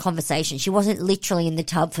have heard a conversation. She wasn't literally in the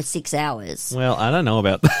tub for 6 hours. Well, I don't know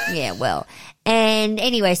about that. Yeah, well. And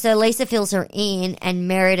anyway, so Lisa fills her in and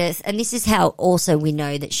Meredith, and this is how also we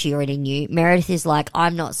know that she already knew. Meredith is like,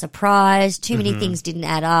 I'm not surprised. Too many things didn't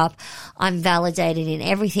add up. I'm validated in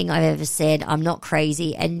everything I've ever said. I'm not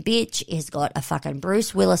crazy. And bitch has got a fucking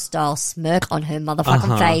Bruce Willis style smirk on her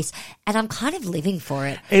motherfucking face. And I'm kind of living for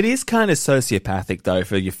it. It is kind of sociopathic, though,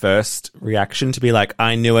 for your first reaction to be like,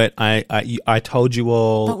 I knew it. I told you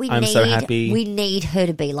all. But I'm so happy. We need her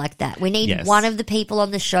to be like that. We need Yes. one of the people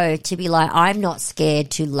on the show to be like, I'm not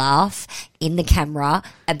scared to laugh in the camera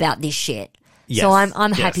about this shit. Yes. So I'm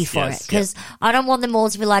Yes, happy for yes, it because I don't want them all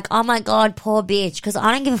to be like, oh my God, poor bitch, because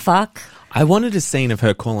I don't give a fuck. I wanted a scene of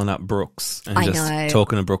her calling up Brooks and I just know.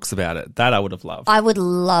 talking to Brooks about it. That I would have loved. I would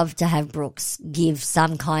love to have Brooks give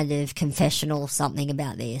some kind of confessional something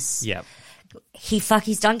about this. Yep.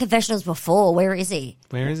 He's done confessionals before. Where is he?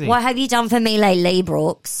 Where is he? What have you done for me lately,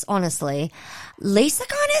 Brooks? Honestly. Lisa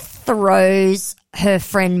kind of throws her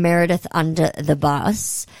friend Meredith under the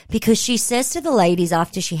bus because she says to the ladies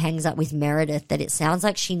after she hangs up with Meredith that it sounds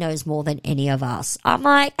like she knows more than any of us. I'm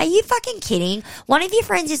like, are you fucking kidding? One of your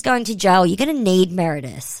friends is going to jail. You're going to need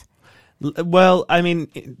Meredith. Well, I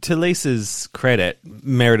mean, to Lisa's credit,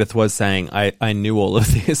 Meredith was saying, I knew all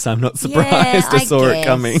of this. I'm not surprised. I saw it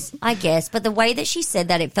coming. I guess. But the way that she said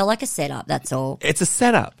that, it felt like a setup. That's all. It's a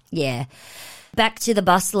setup. Yeah. Back to the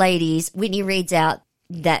bus ladies. Whitney reads out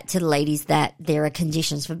that to the ladies that there are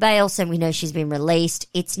conditions for bail, so we know she's been released.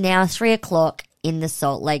 It's now 3:00 in the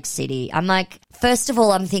Salt Lake City. I'm like, first of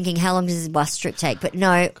all, I'm thinking, how long does this bus trip take? But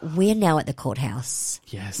no, we're now at the courthouse.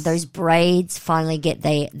 Yes. Those braids finally get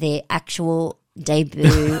their actual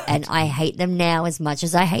debut, and I hate them now as much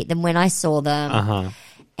as I hate them when I saw them. Uh-huh.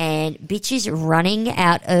 And bitch is running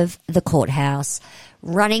out of the courthouse,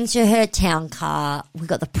 running to her town car. We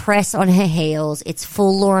got the press on her heels. It's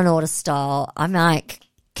full Law and Order style. I'm like,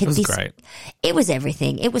 It was great. It was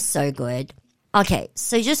everything. It was so good. Okay,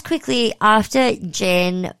 so just quickly, after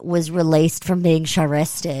Jen was released from being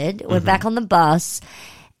arrested, we're back on the bus.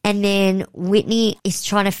 And then Whitney is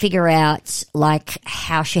trying to figure out, like,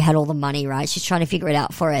 how she had all the money, right? She's trying to figure it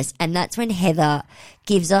out for us. And that's when Heather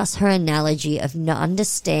gives us her analogy of not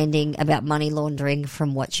understanding about money laundering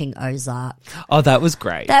from watching Ozark. Oh, that was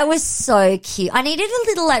great. That was so cute. I needed a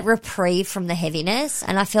little, like, reprieve from the heaviness,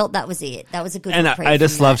 and I felt that was it. That was a good and reprieve. I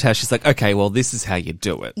just from that. loved how she's like, okay, well, this is how you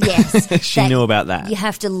do it. Yes. She knew about that. You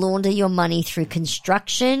have to launder your money through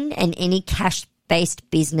construction and any cash-based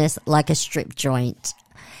business like a strip joint.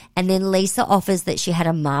 And then Lisa offers that she had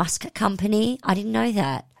a mask company. I didn't know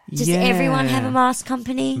that. Does Yeah. everyone have a mask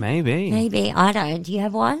company? Maybe. Maybe. I don't. Do you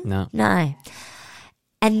have one? No. No.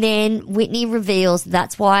 And then Whitney reveals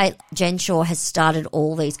that's why Jen Shaw has started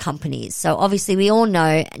all these companies. So obviously we all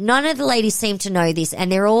know, none of the ladies seem to know this,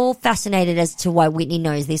 and they're all fascinated as to why Whitney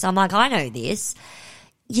knows this. I'm like, I know this.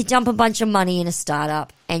 You dump a bunch of money in a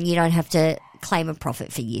startup and you don't have to claim a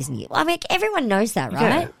profit for years and years. I mean, everyone knows that,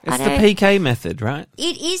 Yeah. right? It's I the know. PK method, right?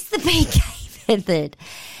 It is the PK method.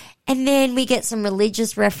 And then we get some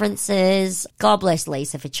religious references. God bless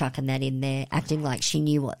Lisa for chucking that in there, acting like she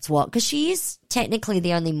knew what's what. Because she is technically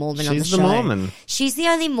the only Mormon on the She's show. the Mormon. She's the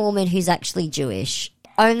only Mormon who's actually Jewish.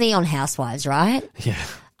 Only on Housewives, right? Yeah.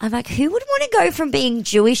 I'm like, who would want to go from being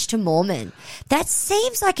Jewish to Mormon? That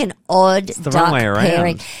seems like an odd, the dark wrong way around.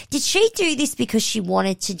 pairing. Did she do this because she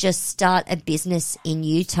wanted to just start a business in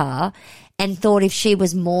Utah and thought if she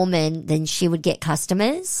was Mormon, then she would get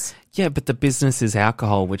customers? Yeah, but the business is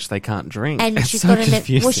alcohol, which they can't drink. And It's she's so got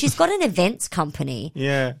confusing. she's got an events company.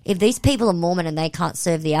 Yeah. If these people are Mormon and they can't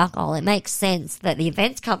serve the alcohol, it makes sense that the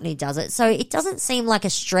events company does it. So it doesn't seem like a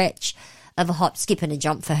stretch of a hop, skip, and a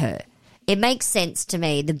jump for her. It makes sense to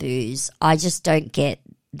me, the booze. I just don't get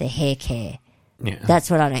the hair care. Yeah. That's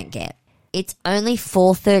what I don't get. It's only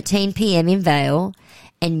 4:13 p.m. in Vale,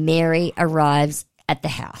 and Mary arrives at the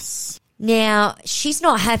house. Now, she's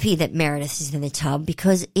not happy that Meredith is in the tub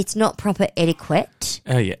because it's not proper etiquette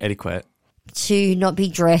Oh, yeah, etiquette. to not be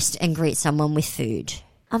dressed and greet someone with food.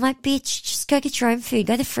 I'm like, bitch, just go get your own food.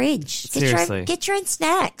 Go to the fridge. Seriously. Get your own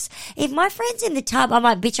snacks. If my friend's in the tub, I'm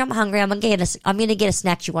like, bitch, I'm hungry. I'm gonna get a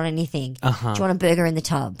snack. Do you want anything? Do you want a burger in the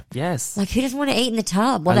tub? Yes. Like, who doesn't want to eat in the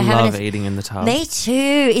tub? While I they're love having eating in the tub. Me too.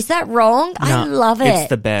 Is that wrong? I love it. It's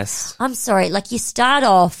the best. I'm sorry. Like, you start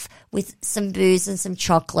off with some booze and some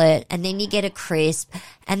chocolate, and then you get a crisp,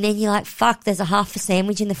 and then you're like, fuck, there's a half a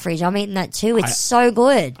sandwich in the fridge. I'm eating that too. It's so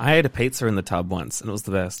good. I ate a pizza in the tub once, and it was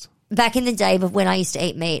the best. Back in the day, but when I used to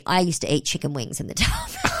eat meat, I used to eat chicken wings in the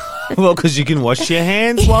tub. Well, because you can wash your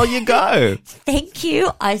hands while you go. Thank you.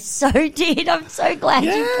 I so did. I'm so glad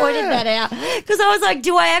you pointed that out. Because I was like,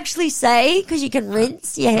 do I actually say? Because you can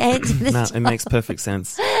rinse your hands in the No, tub. it makes perfect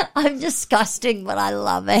sense. I'm disgusting, but I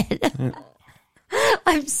love it.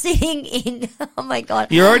 I'm sitting in, oh my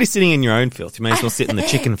God. You're already sitting in your own filth. You may as well sit in the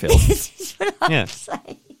chicken filth. This is what I'm Yeah.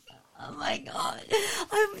 saying. Oh my God.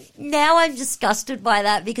 I'm disgusted by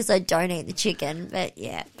that because I don't eat the chicken. But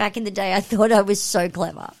yeah, back in the day, I thought I was so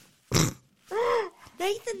clever.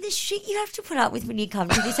 Nathan, this shit you have to put up with when you come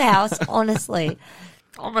to this house, honestly.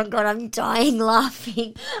 Oh my God, I'm dying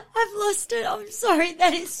laughing. I've lost it. I'm sorry.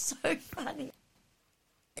 That is so funny.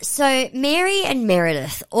 So Mary and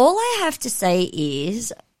Meredith, all I have to say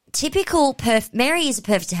is typical Mary is a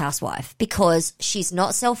perfect housewife because she's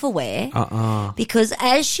not self-aware. Because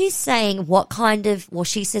as she's saying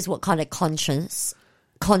she says what kind of conscious,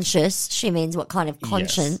 she means what kind of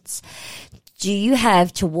conscience do you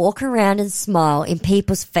have to walk around and smile in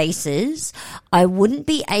people's faces? I wouldn't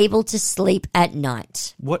be able to sleep at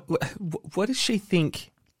night. What does she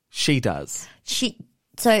think she does?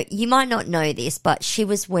 So you might not know this, but she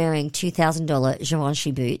was wearing $2,000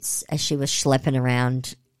 Givenchy boots as she was schlepping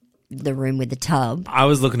around the room with the tub. I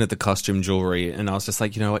was looking at the costume jewelry and I was just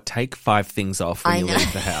like, you know what? Take 5 things off when you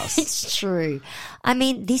leave the house. It's true. I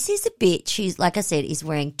mean, this is a bitch. She's, like I said, is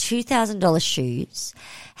wearing $2,000 shoes,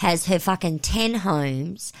 has her fucking 10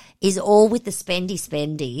 homes, is all with the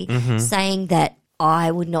spendy, saying that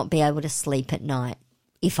I would not be able to sleep at night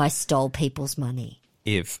if I stole people's money.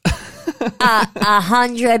 If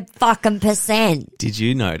 100 fucking %. Did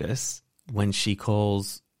you notice when she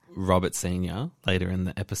calls Robert Sr. later in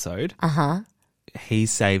the episode? He's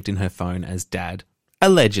saved in her phone as Dad.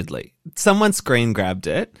 Allegedly. Someone screen grabbed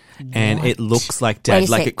it and it looks like Dad.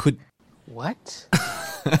 Like it could. What?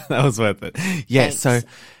 That was worth it. Yeah, Thanks. so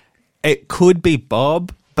it could be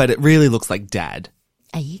Bob, but it really looks like Dad.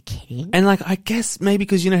 Are you kidding? And like, I guess maybe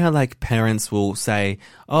because you know how like parents will say,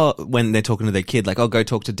 oh, when they're talking to their kid, like, oh, go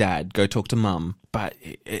talk to Dad, go talk to Mum. But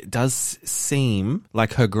it does seem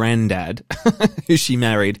like her granddad, who she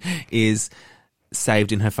married, is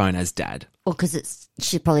saved in her phone as Dad. Or because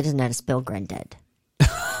she probably doesn't know how to spell granddad.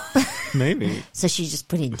 Maybe. So she just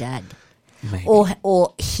put in Dad. Maybe.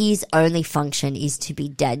 Or his only function is to be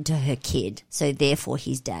dad to her kid. So therefore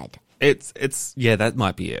he's Dad. It's yeah, that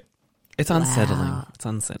might be it. It's unsettling. It's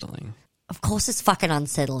unsettling. Of course it's fucking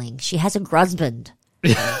unsettling. She has a grusband.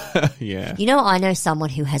 Yeah. You know, I know someone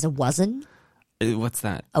who has a wuzzin, What's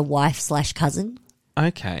that? a wife/cousin.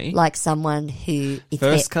 Okay. Like someone who...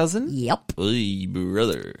 First cousin? Yep. Oy,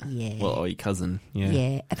 brother. Yeah. Well, oy, cousin. Yeah.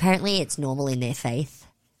 Yeah. Apparently it's normal in their faith.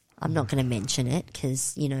 I'm not going to mention it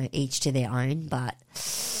because, you know, each to their own, but...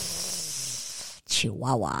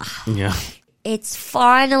 Chihuahua. Yeah. It's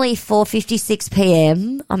finally 4:56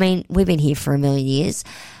 p.m. I mean, we've been here for a million years.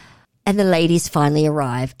 And the ladies finally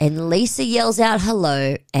arrive. And Lisa yells out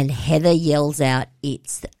hello. And Heather yells out,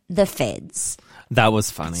 it's the feds. That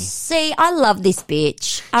was funny. See, I love this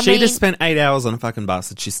bitch. She just spent 8 hours on a fucking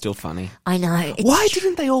bus and she's still funny. I know. Why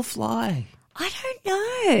didn't they all fly? I don't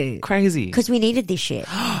know. Crazy. Because we needed this shit.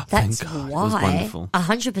 That's God, it why. was wonderful.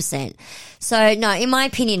 100%. So, no, in my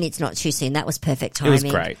opinion, it's not too soon. That was perfect timing. It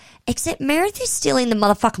was great. Except Meredith is still in the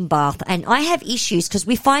motherfucking bath, and I have issues because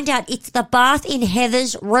we find out it's the bath in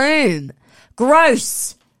Heather's room.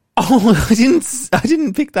 Gross. Oh, I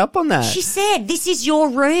didn't pick up on that. She said, this is your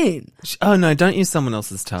room. Oh, no, don't use someone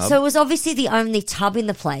else's tub. So it was obviously the only tub in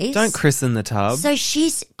the place. Don't christen the tub. So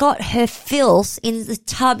she's got her filth in the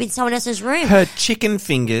tub in someone else's room. Her chicken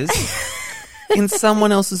fingers in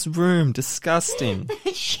someone else's room. Disgusting.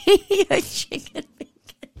 Her chicken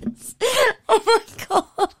fingers. Oh my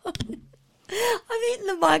God. I'm hitting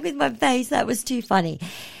the mic with my face. That was too funny.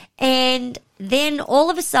 And then all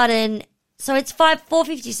of a sudden, so it's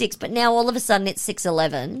 4:56, but now all of a sudden it's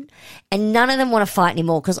 6:11, and none of them want to fight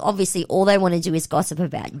anymore because obviously all they want to do is gossip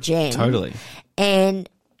about Jen. Totally. And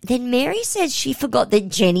then Mary says she forgot that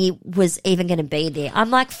Jenny was even going to be there. I'm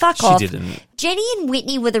like, fuck off. She didn't. Jenny and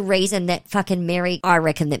Whitney were the reason that fucking I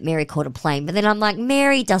reckon that Mary caught a plane. But then I'm like,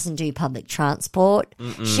 Mary doesn't do public transport.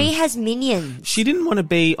 She has minions. She didn't want to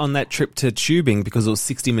be on that trip to tubing because it was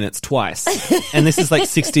 60 minutes twice. And this is like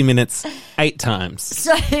 60 minutes 8 times.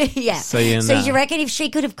 So, yeah. So, yeah, So no. you reckon if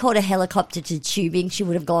she could have caught a helicopter to tubing, she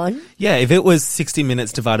would have gone? Yeah, if it was 60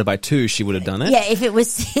 minutes divided by 2, she would have done it. Yeah, if it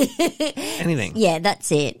was... Anything. Yeah,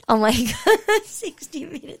 that's it. Oh my God, 60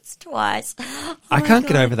 minutes twice. I can't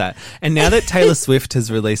get over that. And now that Taylor Swift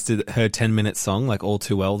has released her 10-minute song, like All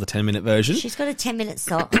Too Well, the 10-minute version, She's got a 10-minute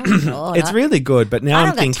song. Oh, God. it's really good. But now I I'm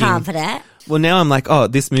don't got thinking, time for that. well, now I'm like, oh,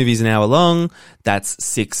 this movie's an hour long. That's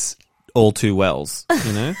 6 All Too Wells,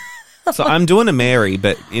 you know? So I'm doing a Mary,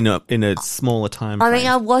 but in a smaller time frame. I mean,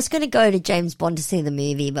 I was going to go to James Bond to see the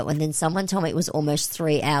movie, but when then someone told me it was almost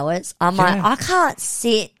 3 hours, I'm like, I can't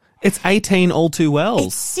sit. It's 18 All Too It's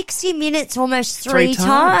Wells. 60 minutes almost 3 3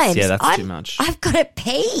 times. Yeah, that's too much. I've got to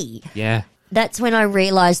pee. Yeah. That's when I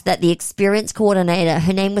realised that the experience coordinator,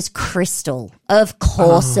 her name was Crystal. Of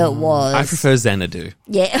course it was. I prefer Xanadu.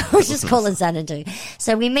 Yeah, I was just calling Xanadu.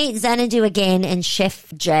 So we meet Xanadu again and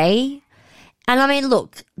Chef Jay. And I mean,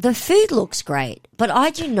 look, the food looks great, but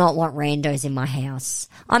I do not want randos in my house.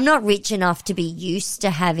 I'm not rich enough to be used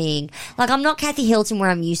to having, like, I'm not Kathy Hilton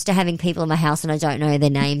where I'm used to having people in my house and I don't know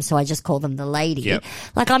their name, so I just call them the lady. Yep.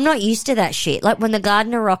 Like, I'm not used to that shit. Like, when the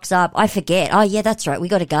gardener rocks up, I forget. Oh, yeah, that's right. We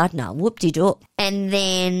got a gardener. Whoop-de-doop. And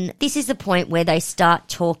then this is the point where they start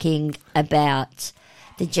talking about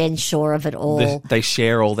the Jen Shore of it all. They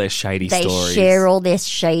share all their shady stories. They share all their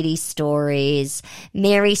shady stories.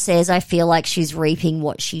 Mary says, I feel like she's reaping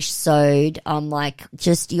what she sowed. I'm like,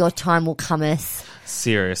 just your time will cometh.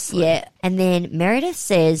 Seriously. Yeah. And then Meredith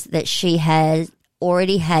says that she has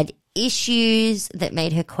already had issues that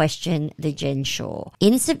made her question the Jen Shore.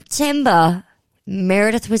 In September,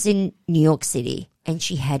 Meredith was in New York City and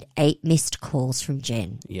she had 8 missed calls from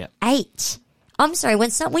Jen. Yeah. 8. I'm sorry, when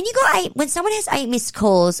someone has 8 missed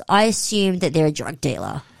calls, I assume that they're a drug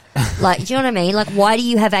dealer. Like, do you know what I mean? Like, why do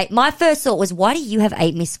you have 8? My first thought was, why do you have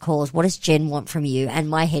 8 missed calls? What does Jen want from you? And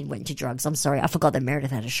my head went to drugs. I'm sorry, I forgot that Meredith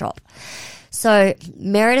had a shop. So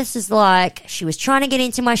Meredith is like, she was trying to get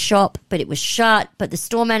into my shop, but it was shut, but the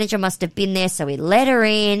store manager must have been there, so he let her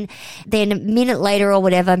in. Then a minute later or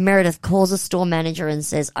whatever, Meredith calls the store manager and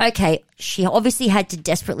says, okay, she obviously had to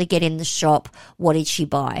desperately get in the shop. What did she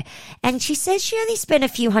buy? And she says she only spent a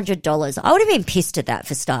few $100s. I would have been pissed at that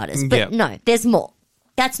for starters, but Yep. no, there's more.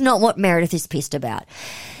 That's not what Meredith is pissed about.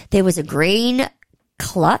 There was a green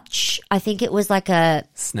clutch. I think it was like a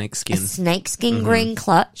snakeskin green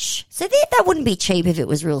clutch. So that wouldn't be cheap if it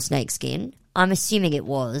was real snakeskin. I'm assuming it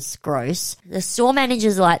was. Gross. The store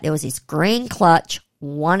manager's like, there was this green clutch.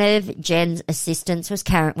 One of Jen's assistants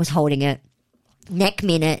was holding it. Next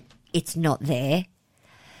minute, it's not there.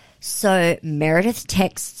 So Meredith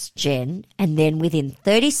texts Jen, and then within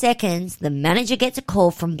 30 seconds, the manager gets a call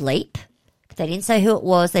from Bleep. They didn't say who it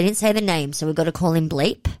was. They didn't say the name, so we've got to call him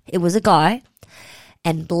Bleep. It was a guy.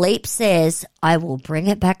 And Bleep says, I will bring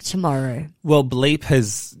it back tomorrow. Well, Bleep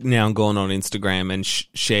has now gone on Instagram and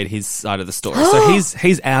shared his side of the story. So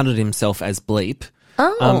he's outed himself as Bleep.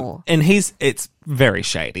 Oh. And it's very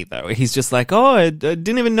shady, though. He's just like, oh, I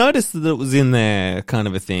didn't even notice that it was in there, kind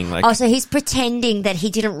of a thing. Like, Oh, so he's pretending that he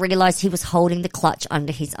didn't realise he was holding the clutch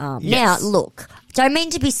under his arm. Yes. Now, look, don't mean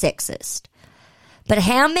to be sexist, but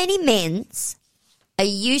how many men's are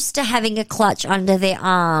used to having a clutch under their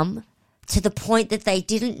arm to the point that they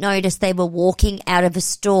didn't notice they were walking out of a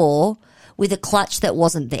store with a clutch that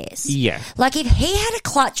wasn't theirs? Yeah. Like, if he had a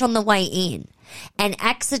clutch on the way in and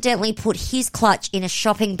accidentally put his clutch in a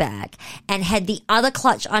shopping bag and had the other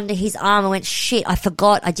clutch under his arm and went, shit, I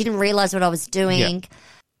forgot, I didn't realise what I was doing. Yeah.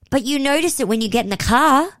 But you notice it when you get in the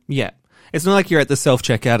car. yeah. It's not like you're at the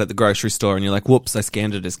self-checkout at the grocery store and you're like, whoops, I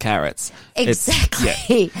scanned it as carrots.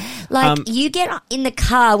 Exactly. Like, you get in the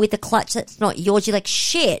car with a clutch that's not yours, you're like,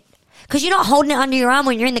 shit. Because you're not holding it under your arm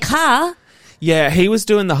when you're in the car. Yeah, he was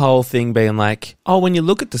doing the whole thing being like, oh, when you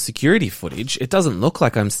look at the security footage, it doesn't look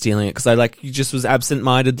like I'm stealing it because you just was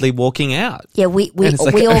absent-mindedly walking out. Yeah, we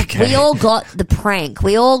all got the prank.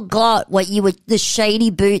 We all got the shady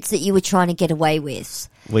boots that you were trying to get away with.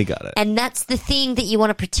 We got it. And that's the thing that you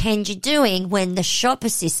want to pretend you're doing when the shop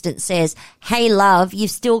assistant says, hey, love,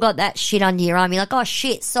 you've still got that shit under your arm. You're like, oh,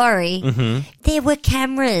 shit, sorry. Mm-hmm. There were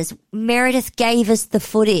cameras. Meredith gave us the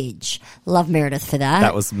footage. Love Meredith for that.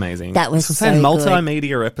 That was amazing. That was so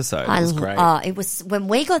multimedia episode. It was great. It was, when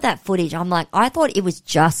we got that footage, I'm like, I thought it was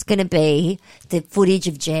just going to be the footage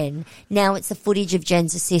of Jen. Now it's the footage of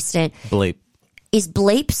Jen's assistant. Bleep. Is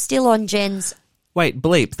Bleep still on Jen's? Wait,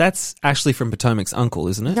 Bleep, that's Ashley from Potomac's uncle,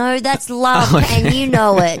 isn't it? No, that's Lump, Oh, okay. and you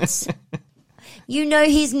know it. You know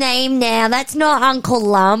his name now. That's not Uncle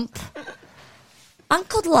Lump.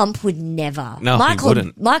 Uncle Lump would never. No, he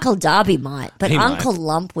wouldn't. Michael Darby might, but He might. Uncle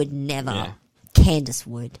Lump would never. Yeah. Candace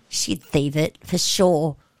would. She'd thieve it for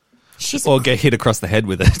sure. She's Or get hit across the head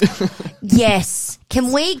with it. yes.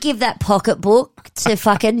 Can we give that pocketbook to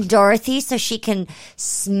fucking Dorothy so she can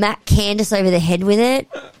smack Candace over the head with it?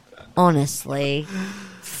 Honestly.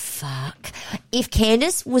 Fuck. If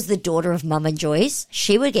Candace was the daughter of Mama Joyce,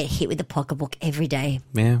 she would get hit with the pocketbook every day.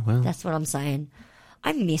 Yeah, well. That's what I'm saying.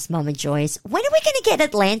 I miss Mama Joyce. When are we going to get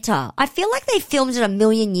Atlanta? I feel like they filmed it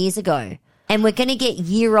 1,000,000 years ago. And we're going to get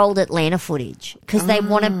year-old Atlanta footage because they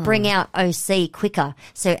want to bring out OC quicker.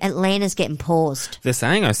 So Atlanta's getting paused. They're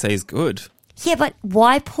saying OC is good. Yeah, but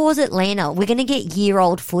why pause Atlanta? We're going to get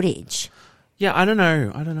year-old footage. Yeah, I don't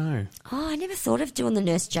know. Oh, I never thought of doing the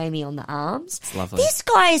Nurse Jamie on the arms. It's lovely. This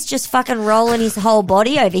guy is just fucking rolling his whole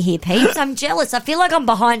body over here, peeps. I'm jealous. I feel like I'm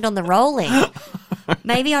behind on the rolling.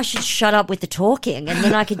 Maybe I should shut up with the talking and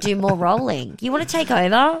then I could do more rolling. You want to take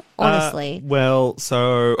over? Honestly. Well,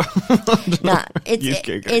 so... No,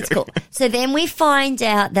 it's cool. So then we find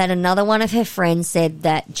out that another one of her friends said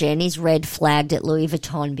that Jen is red flagged at Louis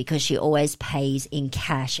Vuitton because she always pays in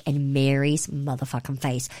cash, and Mary's motherfucking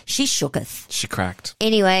face. She shooketh. She cracked.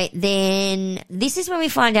 Anyway, then this is when we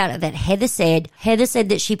find out that Heather said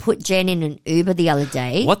that she put Jen in an Uber the other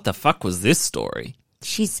day. What the fuck was this story?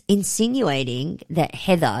 She's insinuating that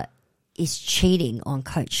Heather is cheating on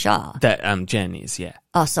Coach Shah. That Jen is, yeah.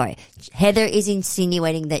 Oh, sorry. Heather is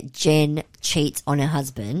insinuating that Jen cheats on her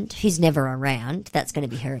husband, who's never around. That's going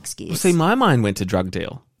to be her excuse. Well, see, my mind went to drug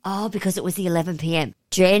deal. Oh, because it was the 11 p.m.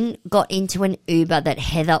 Jen got into an Uber that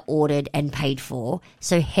Heather ordered and paid for.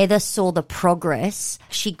 So Heather saw the progress.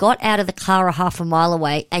 She got out of the car a half a mile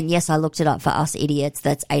away. And yes, I looked it up for us idiots.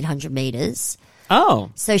 That's 800 meters.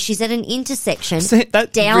 Oh. So she's at an intersection See,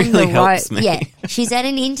 that down really the road. helps me. Yeah. She's at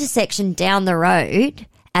an intersection down the road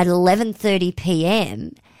at 11:30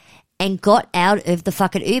 p.m. and got out of the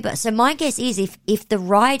fucking Uber. So my guess is if the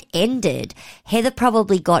ride ended, Heather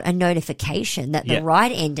probably got a notification that the Yeah.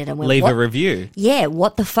 ride ended and went, Leave what? a review. Yeah,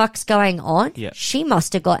 what the fuck's going on? Yeah. She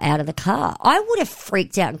must have got out of the car. I would have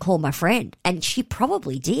freaked out and called my friend, and she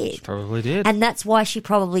probably did. Probably did. And that's why she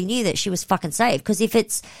probably knew that she was fucking safe. Because if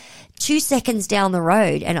it's 2 seconds down the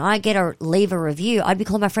road and I get a leave a review, I'd be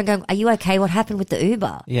calling my friend going, "Are you okay? What happened with the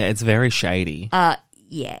Uber?" Yeah, it's very shady.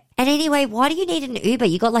 Yeah. And anyway, why do you need an Uber?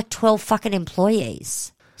 You got like 12 fucking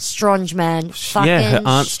employees. Stronge, man. Fucking yeah, her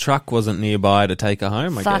aunt's truck wasn't nearby to take her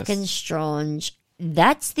home, I fucking guess. Stronge.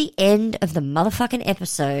 That's the end of the motherfucking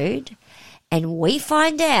episode. And we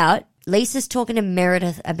find out Lisa's talking to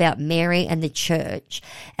Meredith about Mary and the church.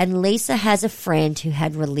 And Lisa has a friend who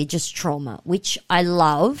had religious trauma, which I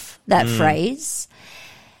love that phrase.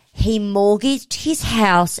 He mortgaged his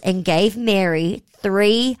house and gave Mary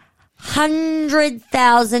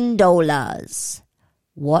 $300,000.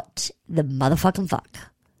 What the motherfucking fuck?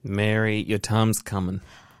 Mary, your time's coming.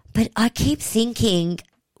 But I keep thinking,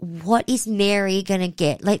 what is Mary going to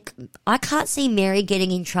get? Like, I can't see Mary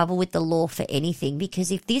getting in trouble with the law for anything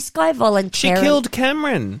because if this guy She voluntarily... killed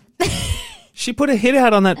Cameron. She put a hit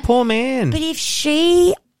out on that poor man. But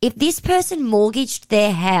if this person mortgaged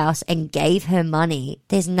their house and gave her money,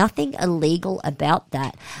 there's nothing illegal about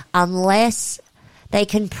that unless they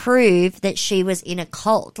can prove that she was in a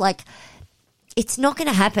cult. Like, it's not going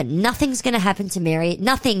to happen. Nothing's going to happen to Mary.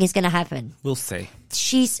 Nothing is going to happen. We'll see.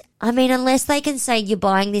 Unless they can say you're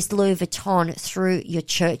buying this Louis Vuitton through your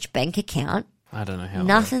church bank account, I don't know how.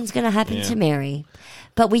 nothing's going to happen Yeah. to Mary.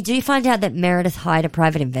 But we do find out that Meredith hired a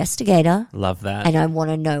private investigator, Love that. and I want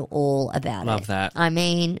to know all about it. Love that. I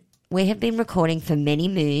mean, we have been recording for many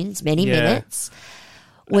moons, many Yeah. minutes.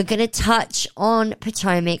 We're going to touch on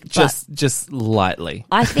Potomac, but Just lightly.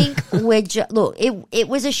 I think look, it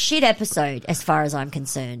was a shit episode as far as I'm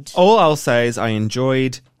concerned. All I'll say is I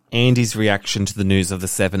enjoyed Andy's reaction to the news of the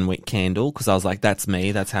 7-wick candle because I was like, that's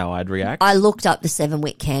me. That's how I'd react. I looked up the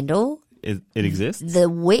 7-wick candle. It exists? The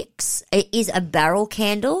wicks, it is a barrel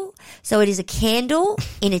candle. So it is a candle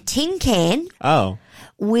in a tin can Oh.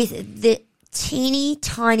 with the teeny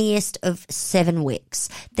tiniest of 7 wicks.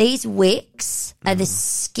 These wicks are the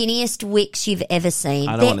skinniest wicks you've ever seen.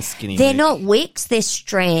 I don't want a skinny They're wick. not wicks, they're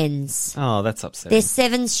strands. Oh, that's upsetting. There's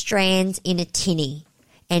 7 strands in a tinny.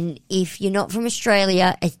 And if you're not from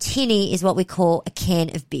Australia, a tinny is what we call a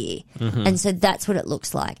can of beer. Mm-hmm. And so that's what it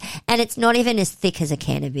looks like. And it's not even as thick as a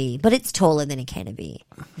can of beer, but it's taller than a can of beer.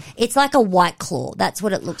 It's like a White Claw. That's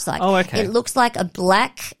what it looks like. Oh, okay. It looks like a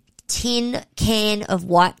black tin can of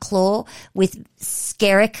White Claw with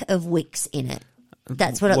skerrick of wicks in it.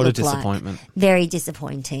 That's what it What a looked like. disappointment. Very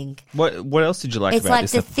disappointing. What else did you like It's about like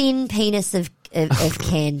this? the thin penis of of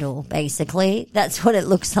candle, basically. That's what it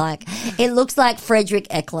looks like. It looks like Frederick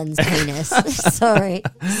Eklund's penis.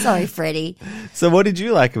 Sorry, Freddie. So what did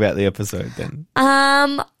you like about the episode then?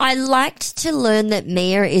 I liked to learn that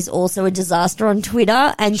Mia is also a disaster on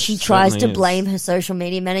Twitter, and she tries to Certainly is. blame her social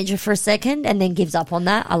media manager for a second and then gives up on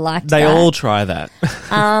that. I liked They that. all try that.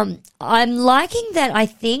 I'm liking that, I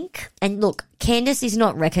think, and look, Candace is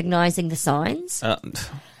not recognising the signs,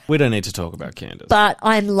 We don't need to talk about Candace. but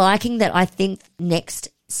I'm liking that I think next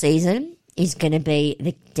season is going to be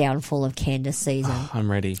the downfall of Candace season I'm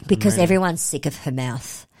ready. because everyone's sick of her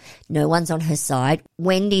mouth. No one's on her side.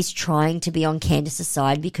 Wendy's trying to be on Candace's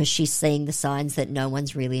side because she's seeing the signs that no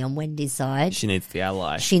one's really on Wendy's side. She needs the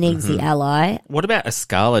ally. She needs the ally. What about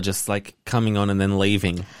Escala just like coming on and then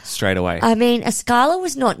leaving straight away? I mean, Escala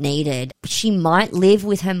was not needed. She might live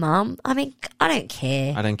with her mum. I mean, I don't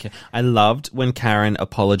care. I don't care. I loved when Karen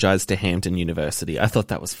apologized to Hampton University. I thought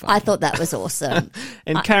that was fun. I thought that was awesome.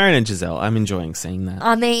 And Karen and Giselle, I'm enjoying seeing that.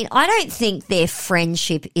 I mean, I don't think their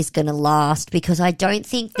friendship is going to last because I don't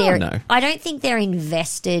think they're. no. I don't think they're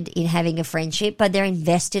invested in having a friendship, but they're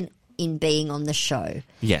invested in being on the show.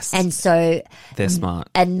 Yes. And so, they're smart.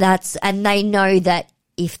 and they know that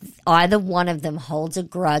if either one of them holds a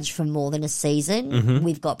grudge for more than a season,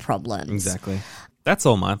 we've got problems. Exactly. That's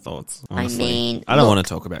all my thoughts, honestly. mean, I don't look- want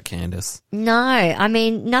to talk about Candace. No, I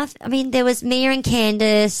mean, nothing. I mean, there was Mia and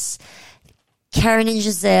Candace, Karen and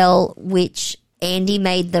Giselle, which Andy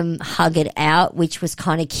made them hug it out, which was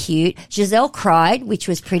kind of cute. Giselle cried, which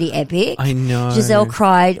was pretty epic. I know. Giselle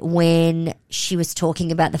cried when she was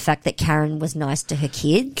talking about the fact that Karen was nice to her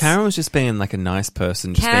kids. Karen was just being like a nice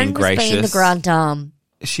person, just Karen being was gracious. being the grand dame,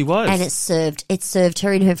 She was. and it served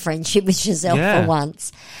her in her friendship with Giselle Yeah. for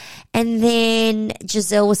once. And then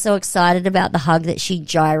Giselle was so excited about the hug that she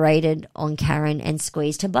gyrated on Karen and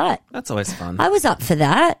squeezed her butt. That's always fun. I was up for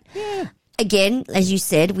that. Yeah. Again, as you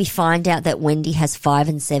said, we find out that Wendy has 5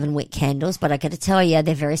 and 7 wick candles, but I got to tell you,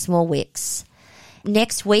 they're very small wicks.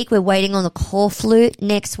 Next week, we're waiting on the call flute.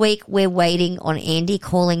 Next week, we're waiting on Andy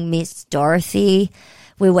calling Miss Dorothy.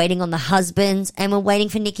 We're waiting on the husbands, and we're waiting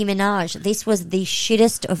for Nicki Minaj. This was the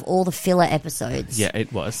shittest of all the filler episodes. Yeah,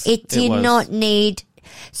 it was. It did was. not need.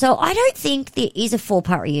 So I don't think there is a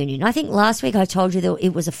 4-part reunion. I think last week I told you that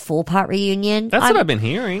it was a 4-part reunion. That's what I've been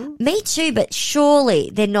hearing. Me too, but surely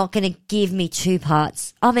they're not going to give me 2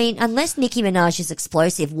 parts. I mean, unless Nicki Minaj is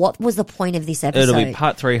explosive, what was the point of this episode? It'll be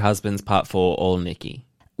part 3 husbands, part 4 all Nikki.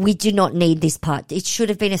 We do not need this part. It should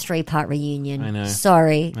have been a 3-part reunion. I know.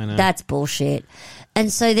 Sorry, I know. that's bullshit. And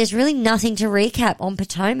so there's really nothing to recap on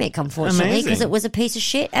Potomac, unfortunately, Amazing. because it was a piece of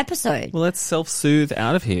shit episode. Well, let's self-soothe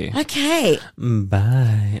out of here. Okay.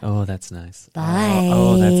 Bye. Oh, that's nice. Bye.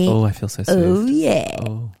 Oh, I feel so Oh, soothed. yeah.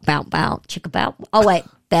 Oh. Bout, bout, chicka bout. Oh, wait.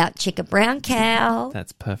 Bout, chicka, brown cow.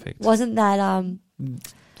 That's perfect. Wasn't that,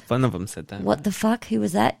 One of them said that. what the fuck? Who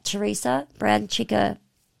was that? Teresa? Brown chicka,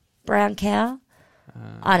 brown cow?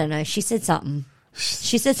 I don't know. She said something.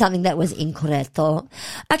 She said something that was incorrecto.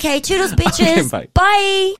 Okay, toodles, bitches. bye. Bye.